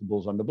hopefully to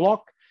Bulls on the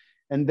Block.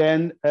 And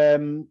then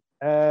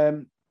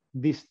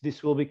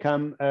this will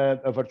become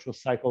a virtual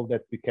cycle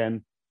that we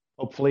can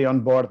hopefully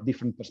onboard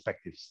different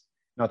perspectives,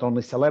 not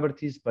only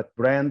celebrities, but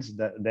brands,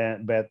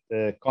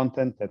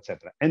 content,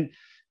 etc. And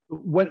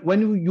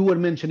when you were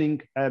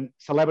mentioning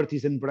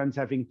celebrities and brands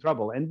having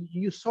trouble, and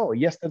you saw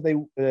yesterday,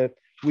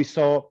 we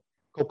saw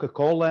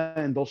Coca-Cola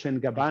and Dolce &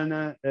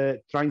 Gabbana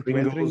trying to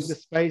enter the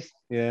space,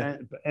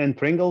 and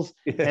Pringles,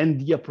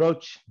 and the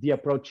approach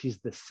is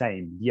the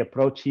same. The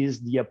approach is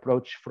the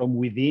approach from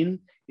within.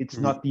 It's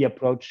not the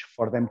approach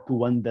for them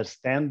to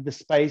understand the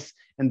space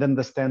and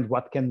understand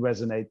what can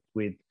resonate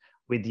with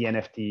the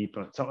NFT.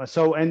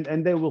 So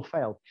and they will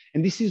fail.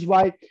 And this is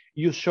why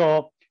you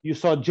saw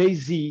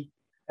Jay-Z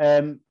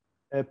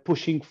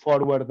pushing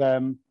forward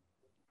an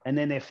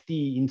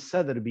NFT in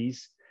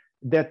Sotheby's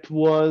that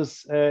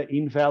was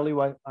in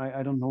value.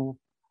 I don't know.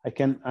 I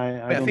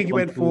think it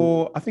went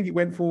for. I think it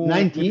went for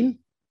 19.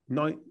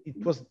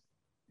 It was.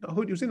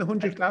 It was in the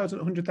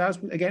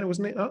 100,000 again,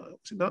 wasn't it? Was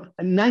it not?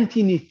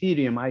 19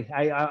 Ethereum.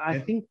 I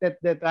think that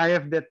I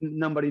have that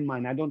number in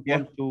mind. I don't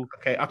want to.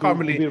 Okay, I can't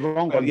really be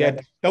wrong on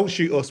that. Don't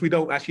shoot us. We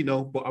don't actually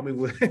know, but I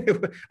mean,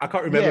 I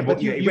can't remember. Yeah,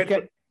 but you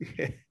can.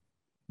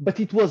 But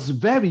it was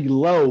very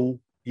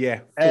low.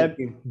 Yeah,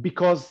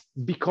 because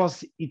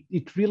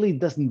it really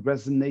doesn't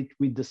resonate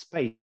with the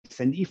space,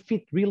 and if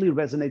it really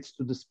resonates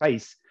to the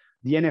space,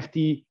 the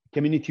NFT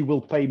community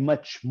will pay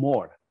much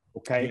more.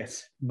 Okay,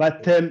 yes,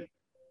 but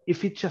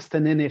if it's just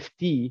an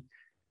NFT,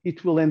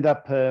 it will end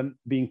up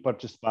being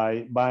purchased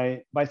by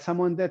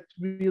someone that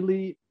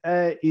really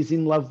is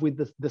in love with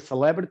the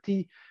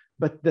celebrity,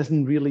 but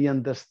doesn't really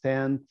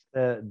understand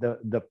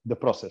the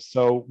process.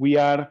 So we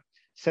are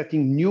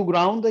setting new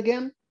ground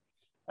again.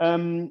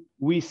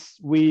 We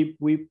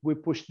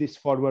push this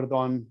forward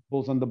on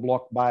Bulls on the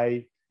Block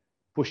by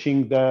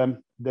pushing the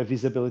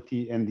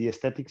visibility and the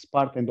aesthetics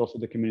part, and also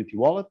the community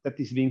wallet that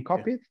is being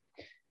copied.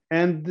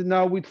 And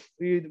now with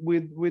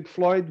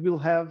Floyd, we'll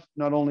have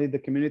not only the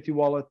community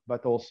wallet,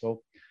 but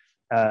also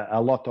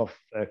a lot of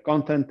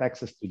content,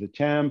 access to the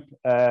champ,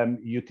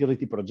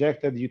 utility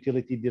projected,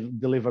 utility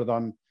delivered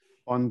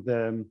on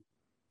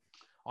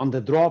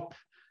the drop,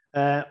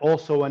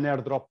 also an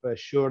airdrop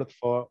assured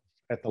for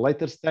at a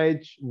later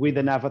stage with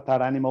an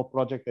avatar animal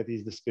project that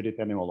is the spirit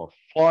animal of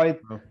Floyd.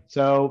 Oh.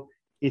 So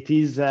it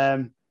is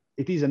a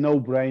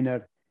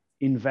no-brainer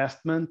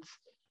investment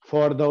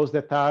for those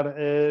that are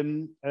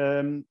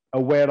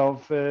aware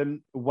of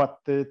what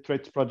the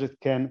Traits project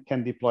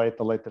can deploy at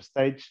a later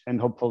stage, and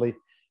hopefully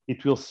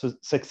it will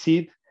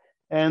succeed.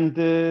 And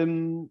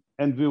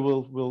we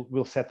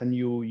will set a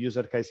new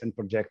user case and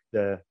project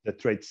the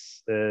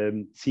Traits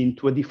scene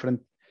to a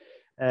different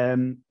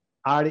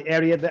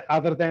area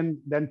other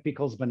than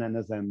pickles,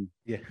 bananas, and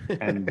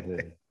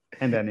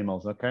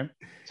animals. Okay,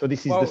 so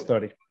this is the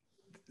story.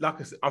 Like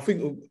I said, I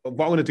think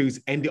what I want to do is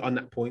end it on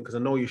that point, because I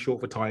know you're short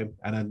for time,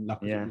 and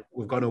then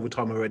we've gone over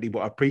time already.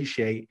 But I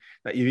appreciate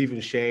that you've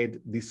even shared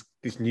this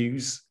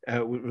news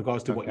with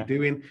regards to what you're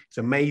doing. It's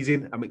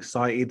amazing. I'm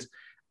excited.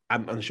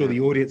 I'm sure the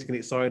audience can get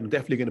excited. I'm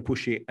definitely going to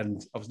push it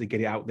and obviously get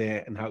it out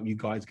there and help you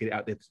guys get it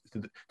out there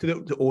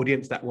to the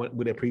audience that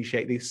would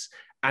appreciate this.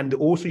 And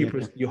also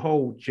your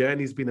whole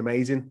journey has been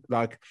amazing.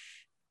 Like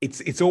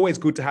it's always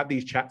good to have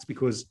these chats,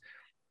 because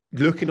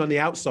looking on the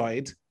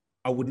outside,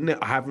 I wasn't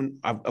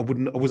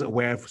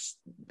aware of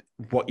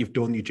what you've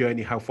done, your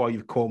journey, how far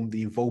you've come,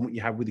 the involvement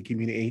you have with the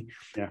community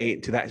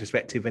to that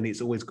perspective. And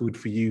it's always good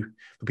for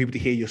people to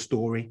hear your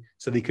story,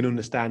 so they can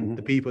understand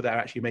the people that are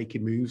actually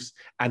making moves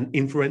and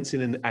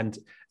influencing and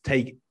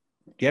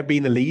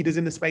being the leaders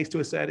in the space to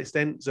a certain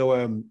extent. So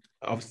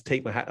obviously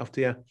take my hat off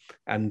to you,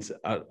 and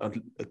I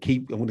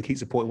want to keep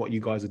supporting what you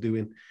guys are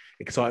doing.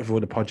 Excited for all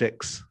the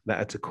projects that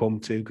are to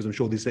come too, because I'm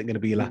sure this isn't going to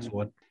be your last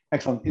one.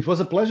 Excellent. It was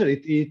a pleasure.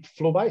 It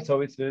flew by, so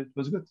it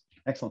was good.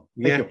 Excellent.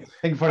 Thank you.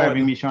 Thank you for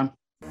having me, Sean.